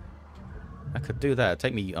 I could do that. It'd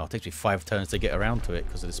take me... Oh, it takes me 5 turns to get around to it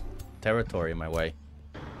because of this territory in my way.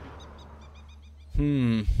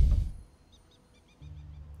 I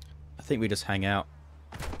think we just hang out.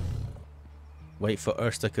 Wait for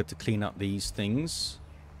Urstica to clean up these things.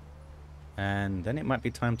 And then it might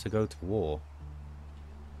be time to go to war.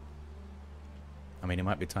 I mean, it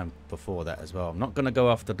might be time before that as well. I'm not going to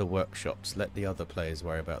go after the workshops. Let the other players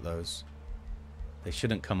worry about those. They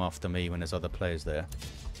shouldn't come after me when there's other players there.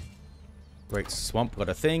 Great Swamp got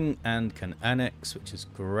a thing and can annex, which is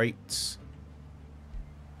great.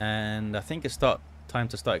 And I think it's time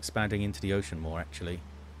to start expanding into the ocean more, actually.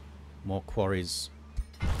 More quarries.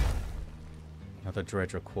 Another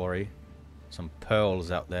Dredger quarry. Some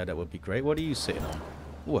pearls out there that would be great. What are you sitting on?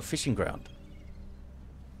 Oh, a fishing ground.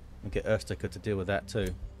 We'll get Urstica to deal with that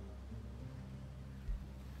too.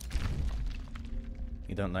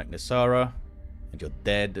 You don't like Nisara. And you're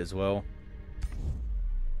dead as well.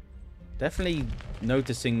 Definitely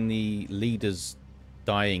noticing the leaders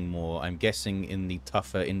dying more. I'm guessing in the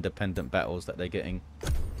tougher independent battles that they're getting.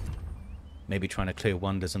 Maybe trying to clear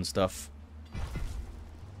wonders and stuff.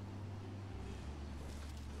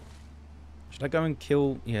 Should I go and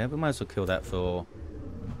kill... Yeah, we might as well kill that for...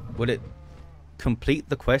 Would it complete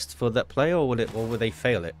the quest for that player, or will they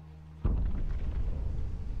fail it?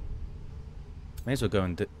 May as well go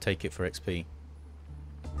and take it for XP.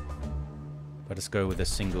 Let us go with a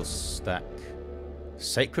single stack.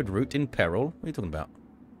 Sacred Root in peril? What are you talking about?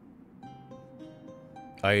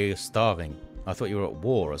 Are you starving? I thought you were at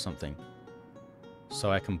war or something. So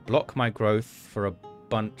I can block my growth for a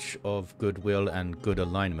bunch of goodwill and good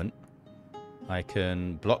alignment. I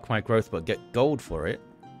can block my growth but get gold for it.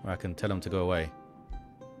 Or I can tell them to go away.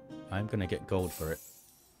 I'm going to get gold for it.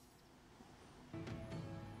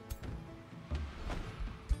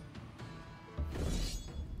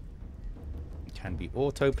 Can be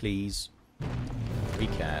auto, please. We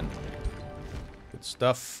can. Good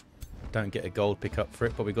stuff. Don't get a gold pickup for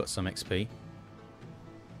it, but we got some XP.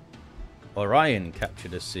 Orion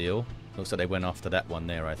captured a seal. Looks like they went after that one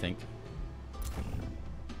there, I think.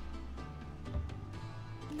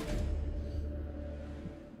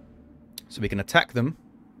 So we can attack them.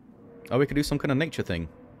 Oh, we can do some kind of nature thing.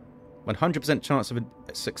 100% chance of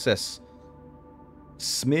success.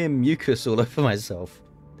 Smear mucus all over myself.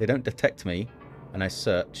 They don't detect me. And I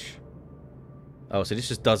search. Oh, so this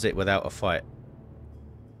just does it without a fight.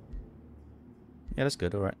 Yeah, that's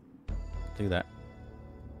good. Alright. Do that.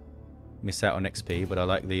 Miss out on XP, but I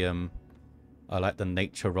like the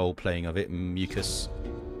nature role playing of it. Mucus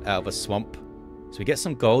out of a swamp. So we get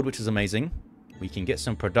some gold, which is amazing. We can get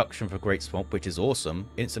some production for Great Swamp, which is awesome.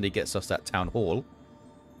 Instantly gets us that town hall.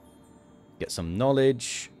 Get some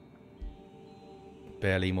knowledge.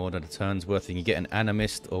 Barely more than a turn's worth. You can get an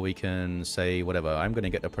animist, or we can say whatever. I'm going to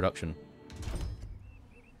get the production.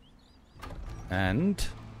 And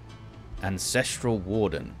Ancestral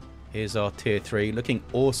Warden. Here's our tier 3. Looking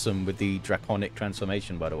awesome with the Draconic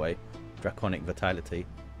transformation, by the way. Draconic Vitality.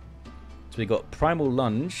 So we got Primal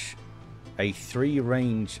Lunge, a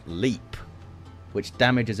 3-range leap, which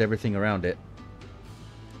damages everything around it.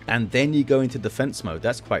 And then you go into defense mode.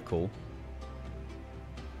 That's quite cool.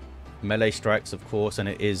 Melee strikes, of course, and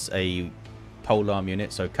it is a polearm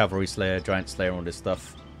unit, so Cavalry Slayer, Giant Slayer, all this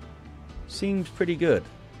stuff. Seems pretty good.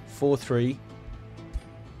 4-3.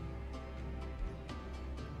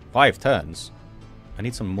 5 turns. I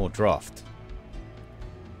need some more draft.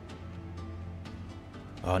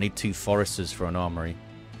 Oh, I need 2 Foresters for an armory.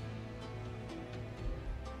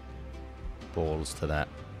 Balls to that.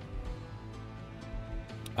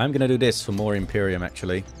 I'm going to do this for more Imperium,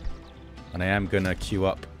 actually. And I am going to queue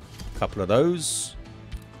up a couple of those.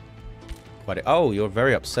 Oh, you're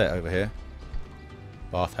very upset over here.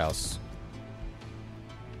 Bathhouse.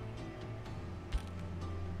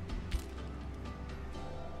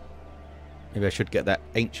 Maybe I should get that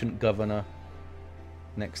Ancient Governor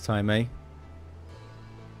next time, eh?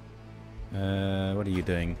 What are you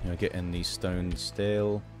doing? You're getting these stones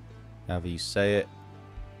still. However you say it.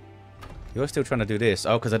 You're still trying to do this.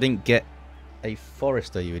 Oh, because I didn't get a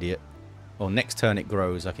Forester, you idiot. Well, next turn it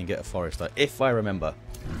grows, I can get a Forester. If I remember.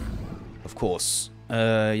 Of course.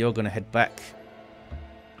 You're going to head back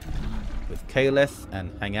with Caeleth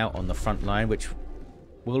and hang out on the front line, which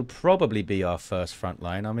will probably be our first front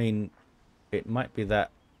line. I mean, it might be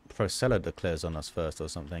that Procella declares on us first or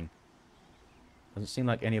something. Doesn't seem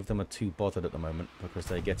like any of them are too bothered at the moment because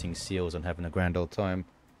they're getting seals and having a grand old time.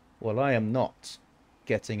 Well, I am not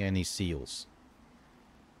getting any seals.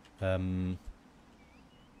 Yeah,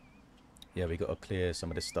 we got to clear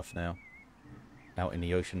some of this stuff now. Out in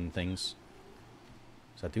the ocean and things.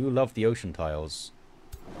 So I do love the ocean tiles.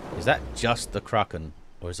 Is that just the Kraken?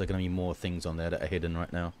 Or is there going to be more things on there that are hidden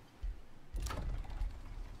right now?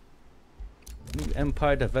 New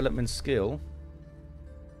Empire Development Skill.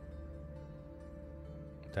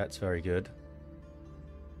 That's very good.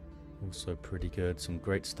 Also pretty good. Some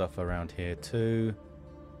great stuff around here too.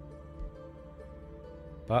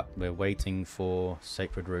 But we're waiting for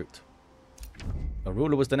Sacred Root. A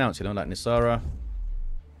ruler was denounced, you know, like Nisara.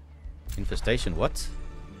 Infestation, what?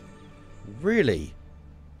 Really?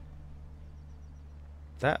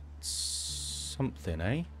 That's something,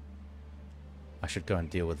 eh? I should go and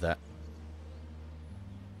deal with that.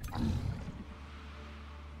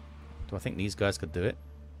 Do I think these guys could do it?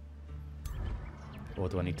 Or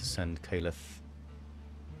do I need to send Caeleth?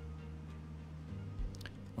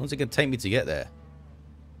 How long is it going to take me to get there?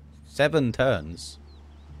 7 turns.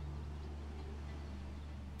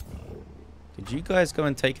 Did you guys go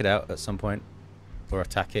and take it out at some point? Or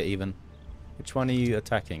attack it even? Which one are you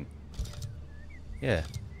attacking? Yeah.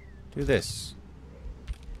 Do this.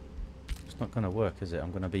 It's not going to work, is it?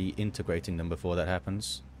 I'm going to be integrating them before that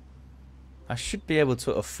happens. I should be able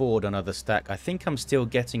to afford another stack. I think I'm still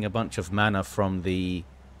getting a bunch of mana from the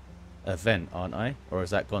event, aren't I? Or has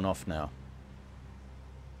that gone off now?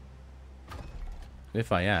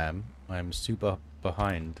 If I am, I'm super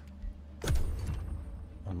behind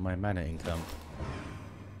on my mana income.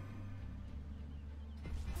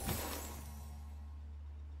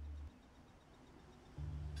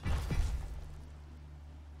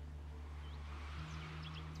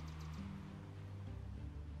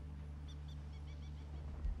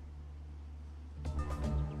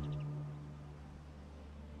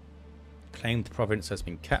 Claimed province has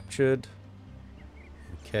been captured.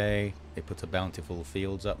 Okay, they put a bountiful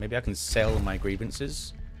fields up. Maybe I can sell my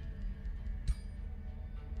grievances.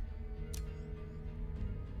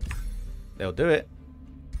 They'll do it.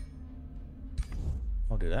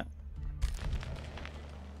 I'll do that.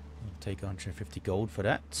 I'll take 150 gold for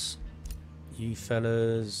that. You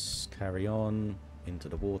fellas, carry on into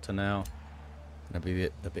the water now. Gonna be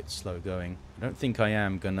a bit slow going. I don't think I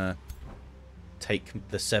am gonna take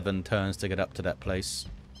the 7 turns to get up to that place.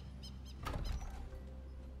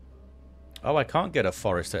 Oh, I can't get a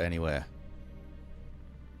Forester anywhere.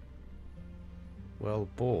 Well,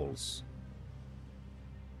 balls.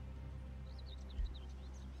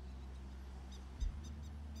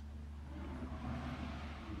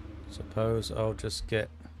 Suppose I'll just get...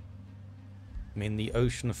 I mean, the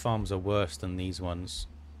ocean farms are worse than these ones.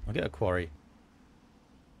 I'll get a quarry.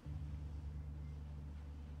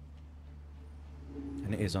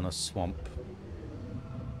 And it is on a swamp.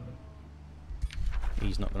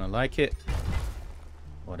 He's not going to like it.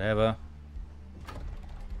 Whatever.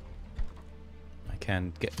 I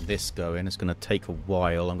can get this going. It's going to take a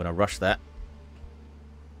while. I'm going to rush that.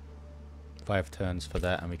 5 turns for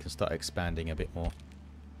that and we can start expanding a bit more.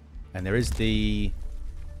 And there is the...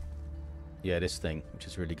 yeah, this thing, which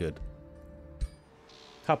is really good.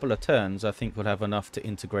 Couple of turns, I think we'll have enough to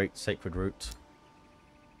integrate Sacred Root.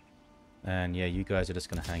 And yeah, you guys are just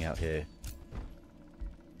going to hang out here.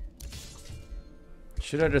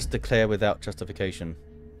 Should I just declare without justification?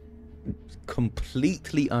 It's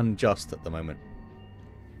completely unjust at the moment.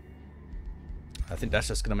 I think that's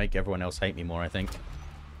just going to make everyone else hate me more, I think.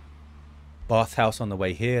 Bathhouse on the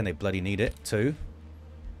way here, and they bloody need it too.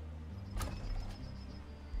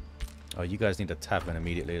 Oh, you guys need a tavern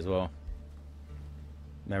immediately as well.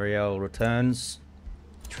 Mire returns.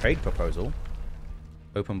 Trade proposal.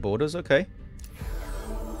 Open borders, okay.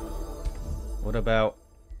 What about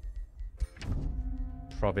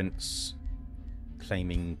province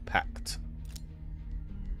claiming pact?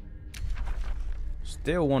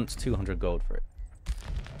 Still wants 200 gold for it.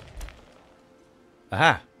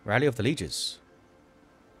 Aha! Rally of the Lieges.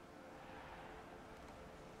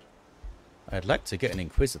 I'd like to get an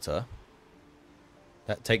Inquisitor.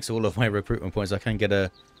 That takes all of my recruitment points. I can get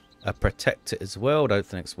a Protector as well. Don't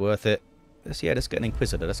think it's worth it. Let's get an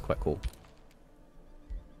Inquisitor. That's quite cool.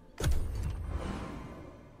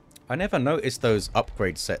 I never noticed those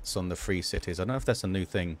upgrade sets on the free cities. I don't know if that's a new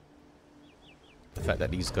thing. The fact that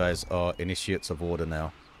these guys are Initiates of Order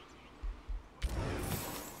now.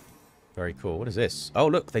 Very cool. What is this? Oh,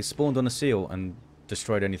 look. They spawned on a seal and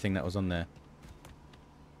destroyed anything that was on there.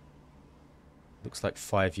 Looks like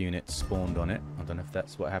 5 units spawned on it. I don't know if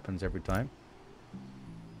that's what happens every time.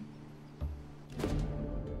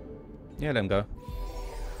 Yeah, let them go.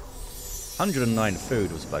 109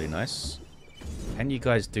 food was bloody nice. Can you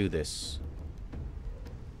guys do this?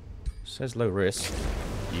 Says low risk.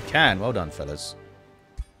 You can. Well done, fellas.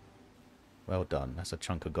 Well done. That's a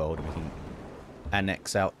chunk of gold. We can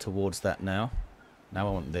annex out towards that now. Now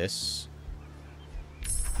I want this.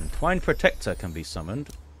 Entwined Protector can be summoned,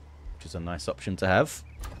 which is a nice option to have.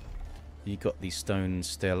 You got the Stone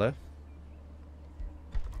Stela.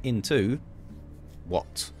 Into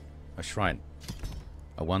what? A shrine.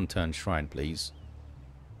 A one-turn shrine, please.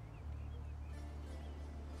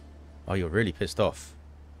 Oh, you're really pissed off.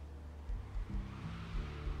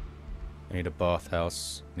 I need a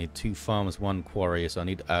bathhouse. I need 2 farms, 1 quarry, so I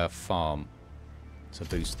need a farm to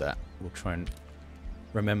boost that. We'll try and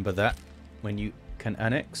remember that when you can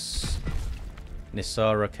annex.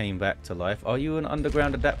 Nisara came back to life. Are you an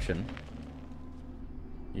underground adaptation?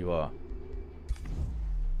 You are.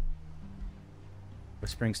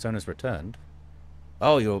 Whispering Stone has returned.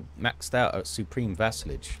 Oh, you're maxed out at Supreme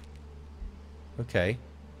Vassalage. Okay.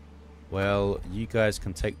 Well, you guys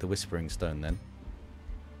can take the Whispering Stone then.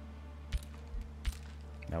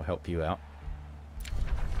 That'll help you out.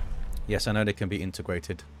 Yes, I know they can be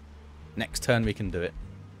integrated. Next turn we can do it.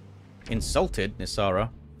 Insulted Nisara.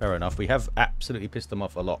 Fair enough. We have absolutely pissed them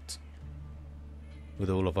off a lot with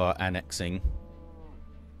all of our annexing.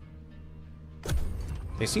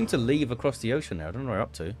 They seem to leave across the ocean now. I don't know what they're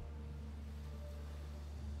up to.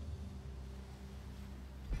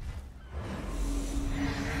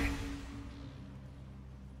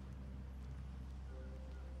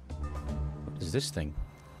 What is this thing?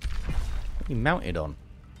 What are you mounted on?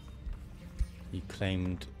 You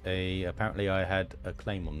claimed a... Apparently I had a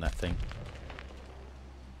claim on that thing.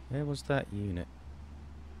 Where was that unit?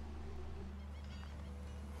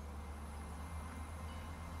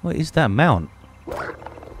 What is that mount? It's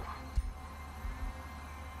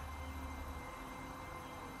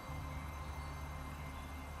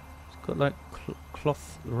got like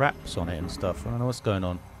cloth wraps on it and stuff. I don't know what's going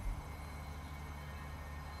on.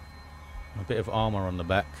 A bit of armor on the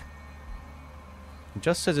back. It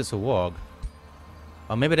just says it's a warg.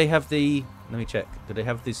 Oh, maybe they have the... Let me check. Do they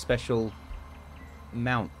have this special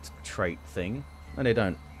mount trait thing? No, they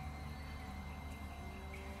don't.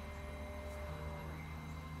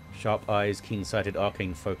 Sharp eyes, keen-sighted,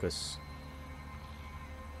 arcane focus.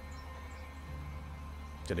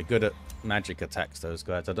 So they're good at magic attacks, those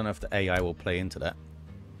guys. I don't know if the AI will play into that.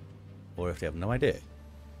 Or if they have no idea.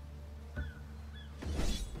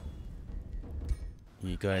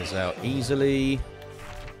 You guys out easily.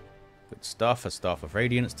 Good stuff. A Staff of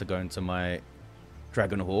Radiance to go into my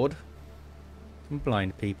Dragon Horde. Some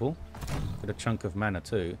blind people. Got a chunk of mana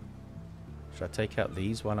too. Should I take out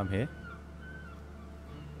these while I'm here?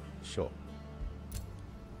 Sure.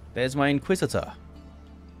 There's my Inquisitor.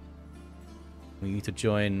 We need to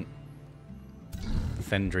join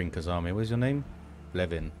Fendring Kazami. What is your name?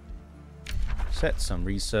 Levin. Set some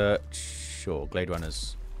research. Sure. Glade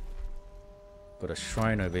Runners. Got a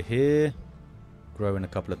shrine over here. Grow in a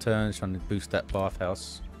couple of turns. Trying to boost that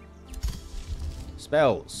bathhouse.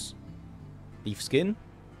 Spells. Beef skin.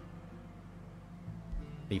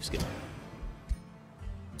 Leaf skin.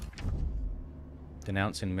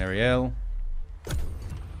 Denouncing Miriel.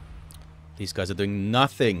 These guys are doing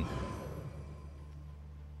nothing.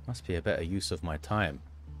 Must be a better use of my time.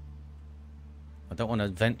 I don't want to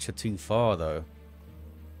venture too far, though.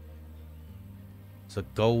 There's a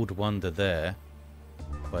gold wonder there.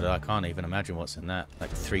 But I can't even imagine what's in that. Like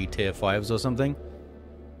 3 tier 5s or something.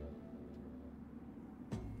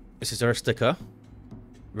 This is our sticker.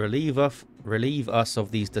 Relieve us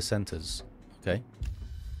of these dissenters. Okay.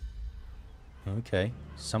 Okay.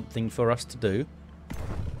 Something for us to do.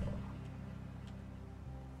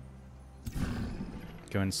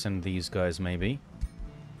 Go and send these guys, maybe.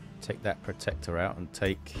 Take that protector out and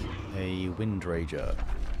take a Wind Rager.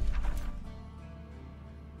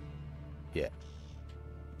 Yeah.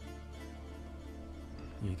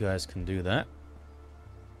 You guys can do that.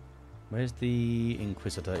 Where's the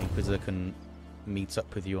Inquisitor? Inquisitor can meet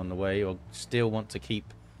up with you on the way, or still want to keep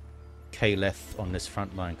Caeleth on this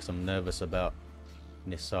front line because I'm nervous about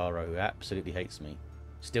Nisara, who absolutely hates me.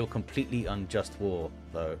 Still completely unjust war,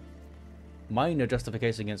 though. Minor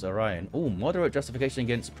justification against Orion. Oh, moderate justification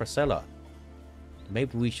against Priscilla.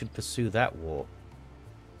 Maybe we should pursue that war.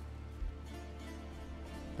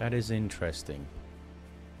 That is interesting.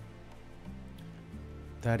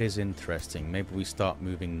 That is interesting. Maybe we start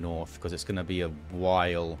moving north, because it's going to be a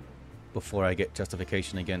while before I get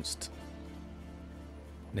justification against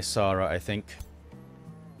Nisara, I think.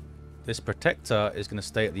 This protector is going to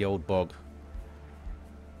stay at the old bog.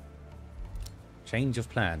 Change of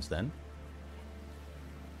plans, then.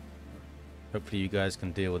 Hopefully you guys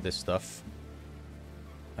can deal with this stuff.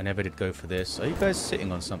 I never did go for this. Are you guys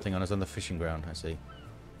sitting on something? On us on the fishing ground, I see.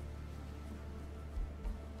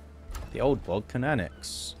 The old bog can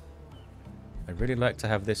annex. I'd really like to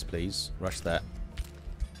have this, please. Rush that.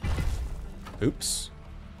 Oops.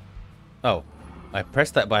 Oh, I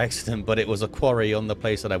pressed that by accident, but it was a quarry on the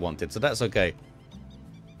place that I wanted, so that's okay.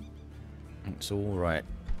 It's alright.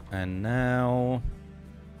 And now...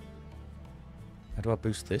 how do I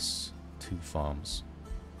boost this? 2 farms.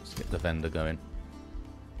 Let's get the vendor going.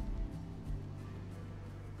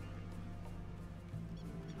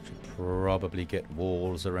 Should probably get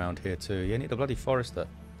walls around here too. Yeah, need a bloody forester.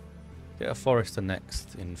 Get a forester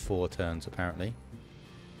next in 4 turns, apparently.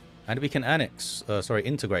 And we can annex,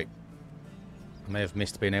 integrate. I may have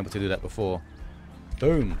missed being able to do that before.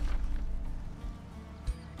 Boom.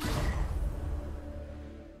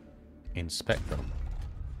 Inspect them.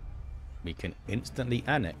 We can instantly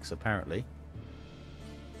annex, apparently.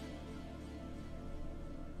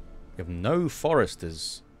 We have no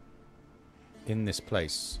foresters in this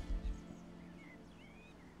place.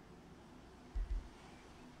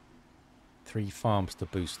 3 farms to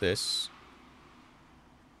boost this.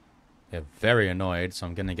 They're very annoyed, so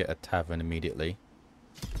I'm going to get a tavern immediately.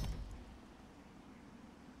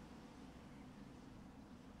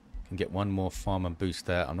 Can get 1 more farm and boost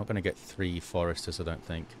that. I'm not going to get 3 foresters, I don't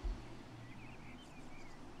think.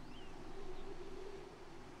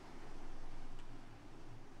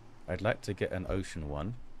 I'd like to get an ocean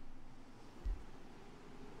one.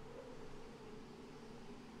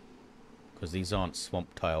 Because these aren't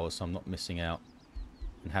swamp tiles, so I'm not missing out.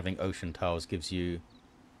 And having ocean tiles gives you...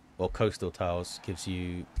 or coastal tiles gives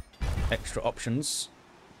you extra options.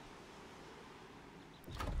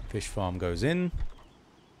 Fish farm goes in.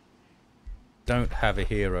 Don't have a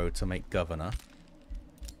hero to make governor.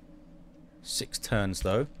 6 turns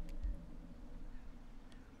though.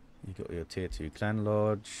 You got your tier 2 clan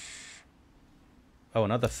lodge. Oh,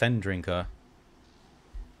 another fen drinker.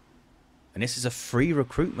 And this is a free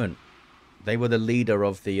recruitment. They were the leader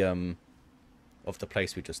of the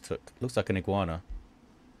place we just took. Looks like an iguana.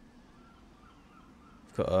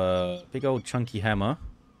 We've got a big old chunky hammer.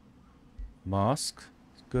 Mask.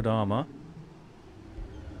 Good armor.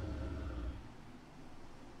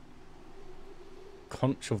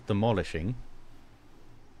 Conch of demolishing.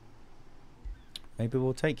 Maybe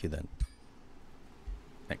we'll take you then.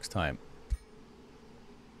 Next time.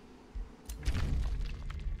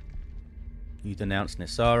 You denounce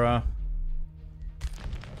Nisara.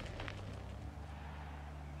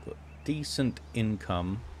 Got decent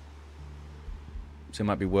income. So it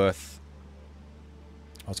might be worth...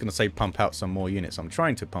 I was going to say pump out some more units. I'm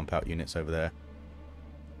trying to pump out units over there.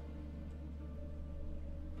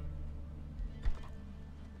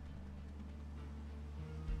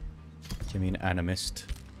 Give me an animist.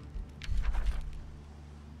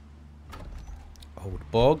 Old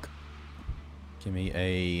bog. Give me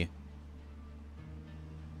a...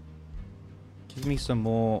 give me some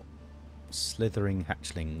more slithering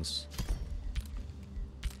hatchlings.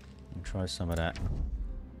 And try some of that.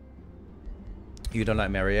 You don't like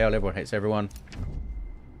Marielle, everyone hates everyone.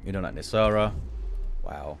 You don't like Nisara.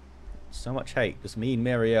 Wow. So much hate. Just me and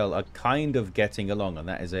Marielle are kind of getting along, and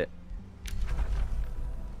that is it.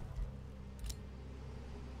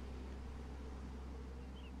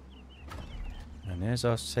 And there's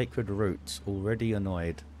our sacred roots, already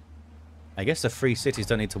annoyed. I guess the free cities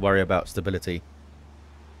don't need to worry about stability.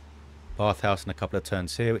 Bathhouse in a couple of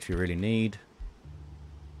turns here, which we really need.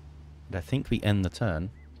 And I think we end the turn.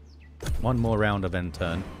 One more round of end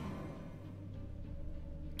turn.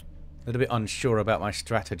 A little bit unsure about my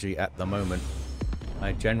strategy at the moment.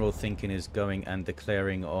 My general thinking is going and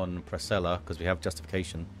declaring on Priscilla, because we have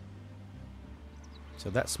justification. So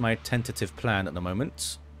that's my tentative plan at the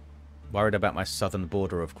moment. Worried about my southern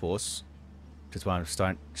border, of course. Which is why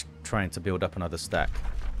I'm trying to build up another stack.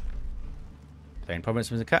 Plain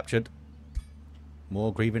provinces are captured.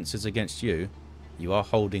 More grievances against you. You are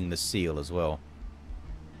holding the seal as well.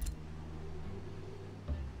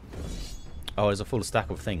 Oh, there's a full stack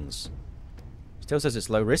of things. Still says it's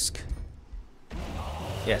low risk.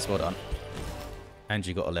 Yes, well done. And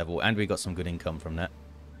you got a level, and we got some good income from that.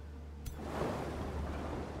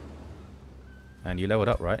 And you leveled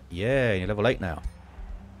up, right? Yeah, you're level 8 now.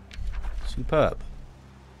 Superb.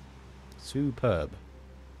 Superb.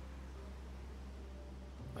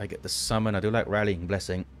 I get the summon. I do like Rallying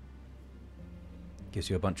Blessing. Gives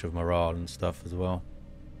you a bunch of morale and stuff as well.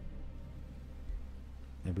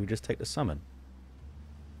 Maybe we just take the summon.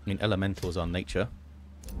 I mean, elementals are nature.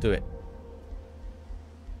 Do it.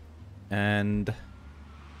 And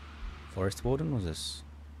Forest Warden, was this?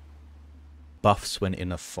 Buffs when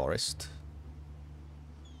in a forest.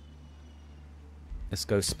 Let's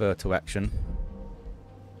go spur to action.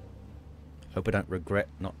 Hope I don't regret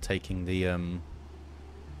not taking the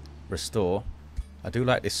restore. I do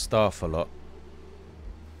like this staff a lot.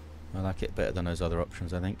 I like it better than those other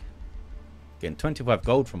options, I think. Getting 25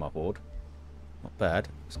 gold from our board. Not bad.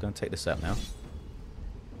 Let's go and take this out now.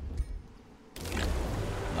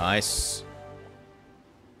 Nice.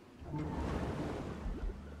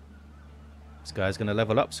 This guy's going to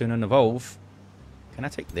level up soon and evolve. Can I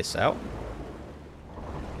take this out?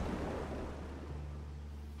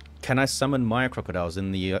 Can I summon Mire crocodiles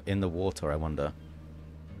in the water, I wonder?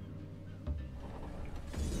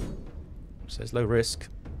 Says low risk.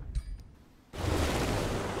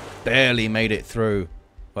 Barely made it through.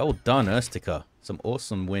 Well done, Urstica. Some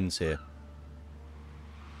awesome wins here.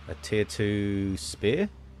 A tier 2 spear?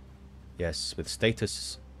 Yes, with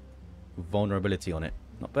status vulnerability on it.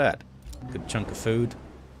 Not bad. Good chunk of food.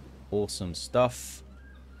 Awesome stuff.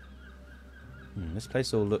 This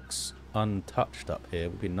place all looks untouched up here.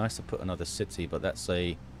 It would be nice to put another city, but that's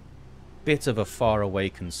a bit of a faraway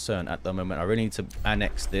concern at the moment. I really need to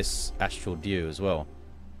annex this Astral Dew as well.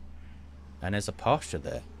 And there's a pasture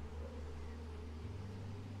there.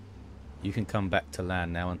 You can come back to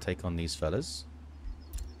land now and take on these fellas.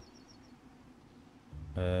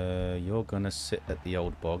 You're gonna sit at the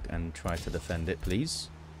old bog and try to defend it, please.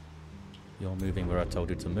 You're moving where I told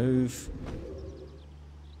you to move.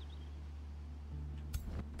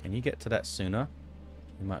 Can you get to that sooner?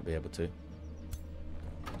 You might be able to.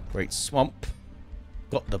 Great swamp.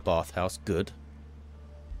 Got the bathhouse, good.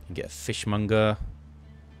 Can get a fishmonger.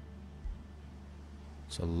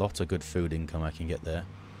 It's a lot of good food income I can get there.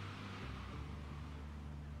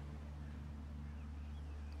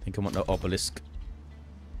 I think I want the obelisk.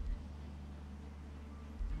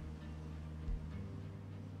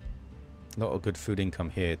 A lot of good food income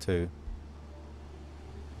here too.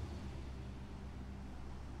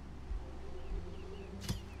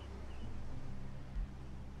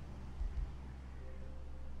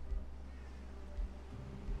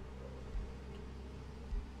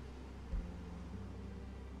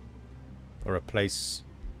 For a place,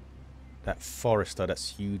 that forester,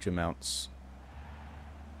 that's huge amounts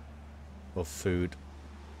of food.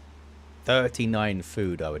 39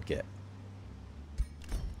 food I would get.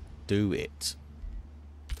 Do it.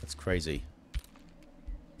 That's crazy.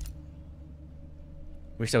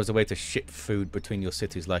 Wish there was a way to ship food between your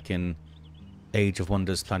cities like in Age of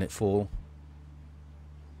Wonders Planet Fall.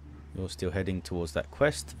 You're still heading towards that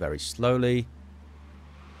quest very slowly.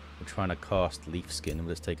 We're trying to cast Leaf Skin,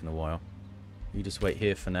 but it's taken a while. You just wait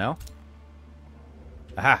here for now.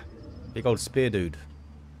 Aha! Big old spear dude.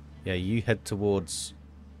 Yeah, you head towards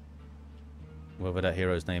whatever that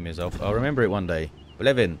hero's name is. I'll remember it one day.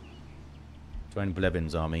 Blevin. Join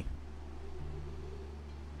Blevin's army.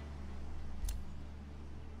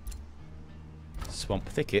 Swamp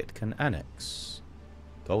Thicket can annex.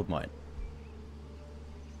 Gold mine.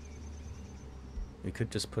 We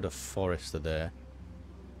could just put a forester there.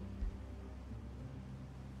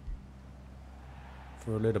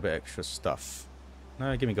 for a little bit extra stuff.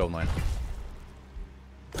 No, give me gold mine.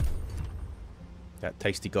 That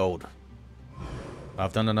tasty gold.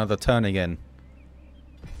 I've done another turn again.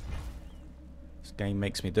 This game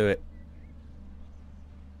makes me do it.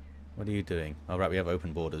 What are you doing? All right, we have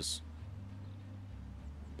open borders.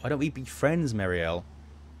 Why don't we be friends, Miriel?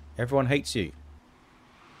 Everyone hates you.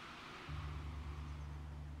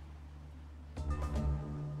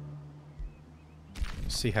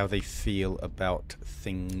 See how they feel about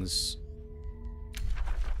things.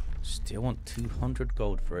 Still want 200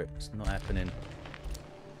 gold for it. It's not happening.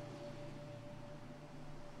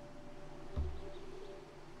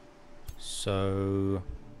 So,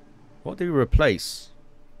 what do we replace?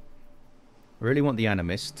 I really want the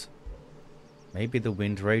Animist. Maybe the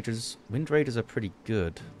Wind Raiders. Wind Raiders are pretty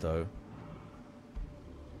good, though.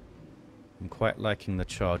 I'm quite liking the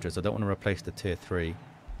Chargers. I don't want to replace the Tier 3.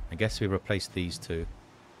 I guess we replace these two.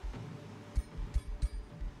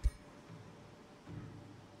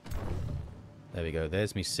 There we go.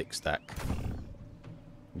 There's me 6 stack.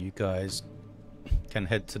 You guys can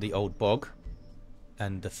head to the old bog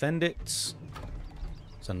and defend it.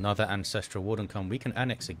 There's another Ancestral Warden come. We can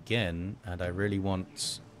annex again, and I really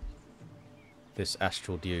want this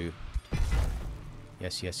Astral Dew.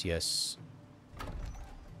 Yes, yes, yes.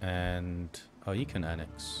 And... oh, you can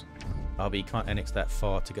annex. Oh, but you can't annex that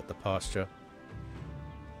far to get the pasture.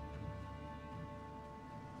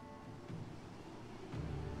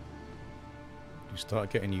 You start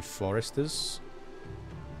getting you foresters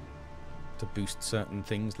to boost certain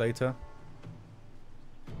things later.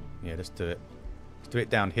 Yeah, let's do it. Let's do it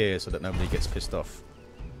down here so that nobody gets pissed off.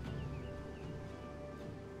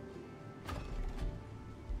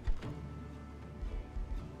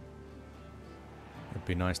 It'd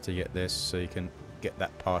be nice to get this so you can get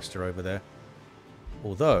that pasture over there.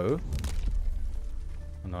 Although...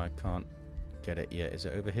 oh no, I can't get it yet. Is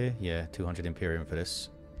it over here? Yeah, 200 Imperium for this.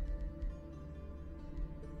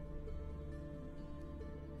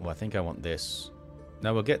 Well, I think I want this.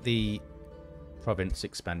 No, we'll get the province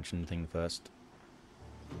expansion thing first.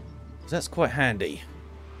 So that's quite handy.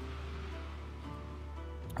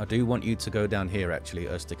 I do want you to go down here, actually,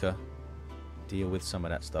 Ustica. Deal with some of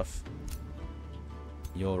that stuff.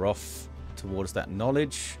 You're off towards that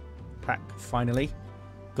knowledge pack, finally.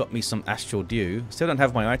 Got me some Astral Dew. Still don't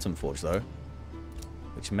have my item forge, though.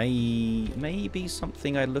 Which may be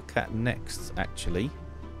something I look at next, actually.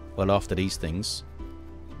 Well, after these things.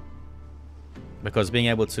 Because being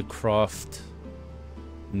able to craft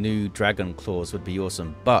new dragon claws would be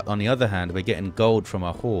awesome. But on the other hand, we're getting gold from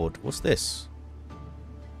our horde. What's this?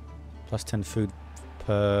 Plus 10 food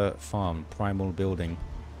per farm. Primal building.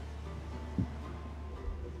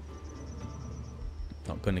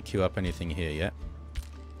 Not going to queue up anything here yet.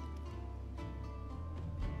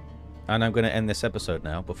 And I'm going to end this episode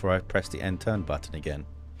now before I press the end turn button again.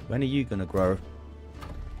 When are you going to grow?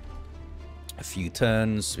 A few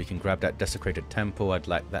turns. We can grab that desecrated temple. I'd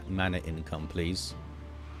like that mana income, please.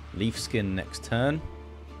 Leaf skin next turn,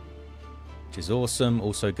 which is awesome.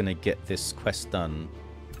 Also going to get this quest done.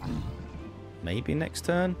 Maybe next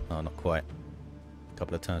turn? Oh, not quite. A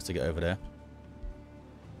couple of turns to get over there.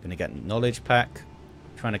 Going to get knowledge pack.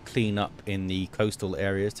 Trying to clean up in the coastal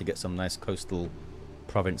areas to get some nice coastal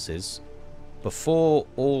provinces. Before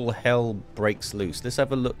all hell breaks loose, let's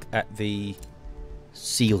have a look at the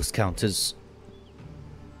seals counters.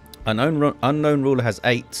 Unknown Ruler has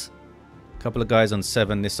 8. A couple of guys on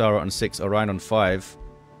 7. Nisara on 6. Orion on 5.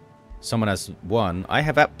 Someone has 1. I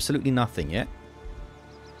have absolutely nothing yet.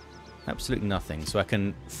 Absolutely nothing. So I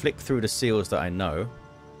can flick through the seals that I know.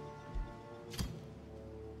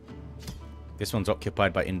 This one's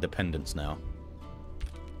occupied by independents now.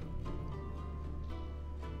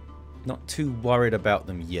 Not too worried about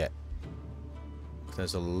them yet.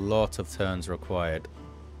 There's a lot of turns required.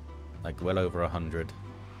 Like well over 100.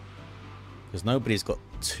 Because nobody's got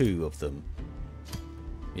 2 of them.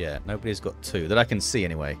 Yeah, nobody's got 2. That I can see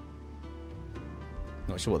anyway.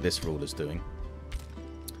 Not sure what this ruler's doing.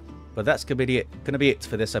 But that's going to be it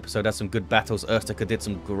for this episode. Had some good battles. Urstica did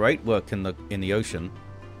some great work in the ocean.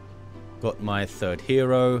 Got my 3rd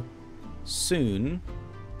hero. Soon,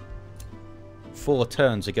 4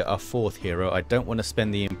 turns to get our 4th hero. I don't want to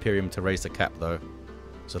spend the Imperium to raise the cap though.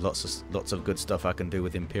 So lots of good stuff I can do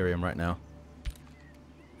with Imperium right now.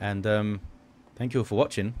 And thank you all for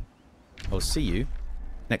watching. I'll see you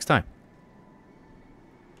next time.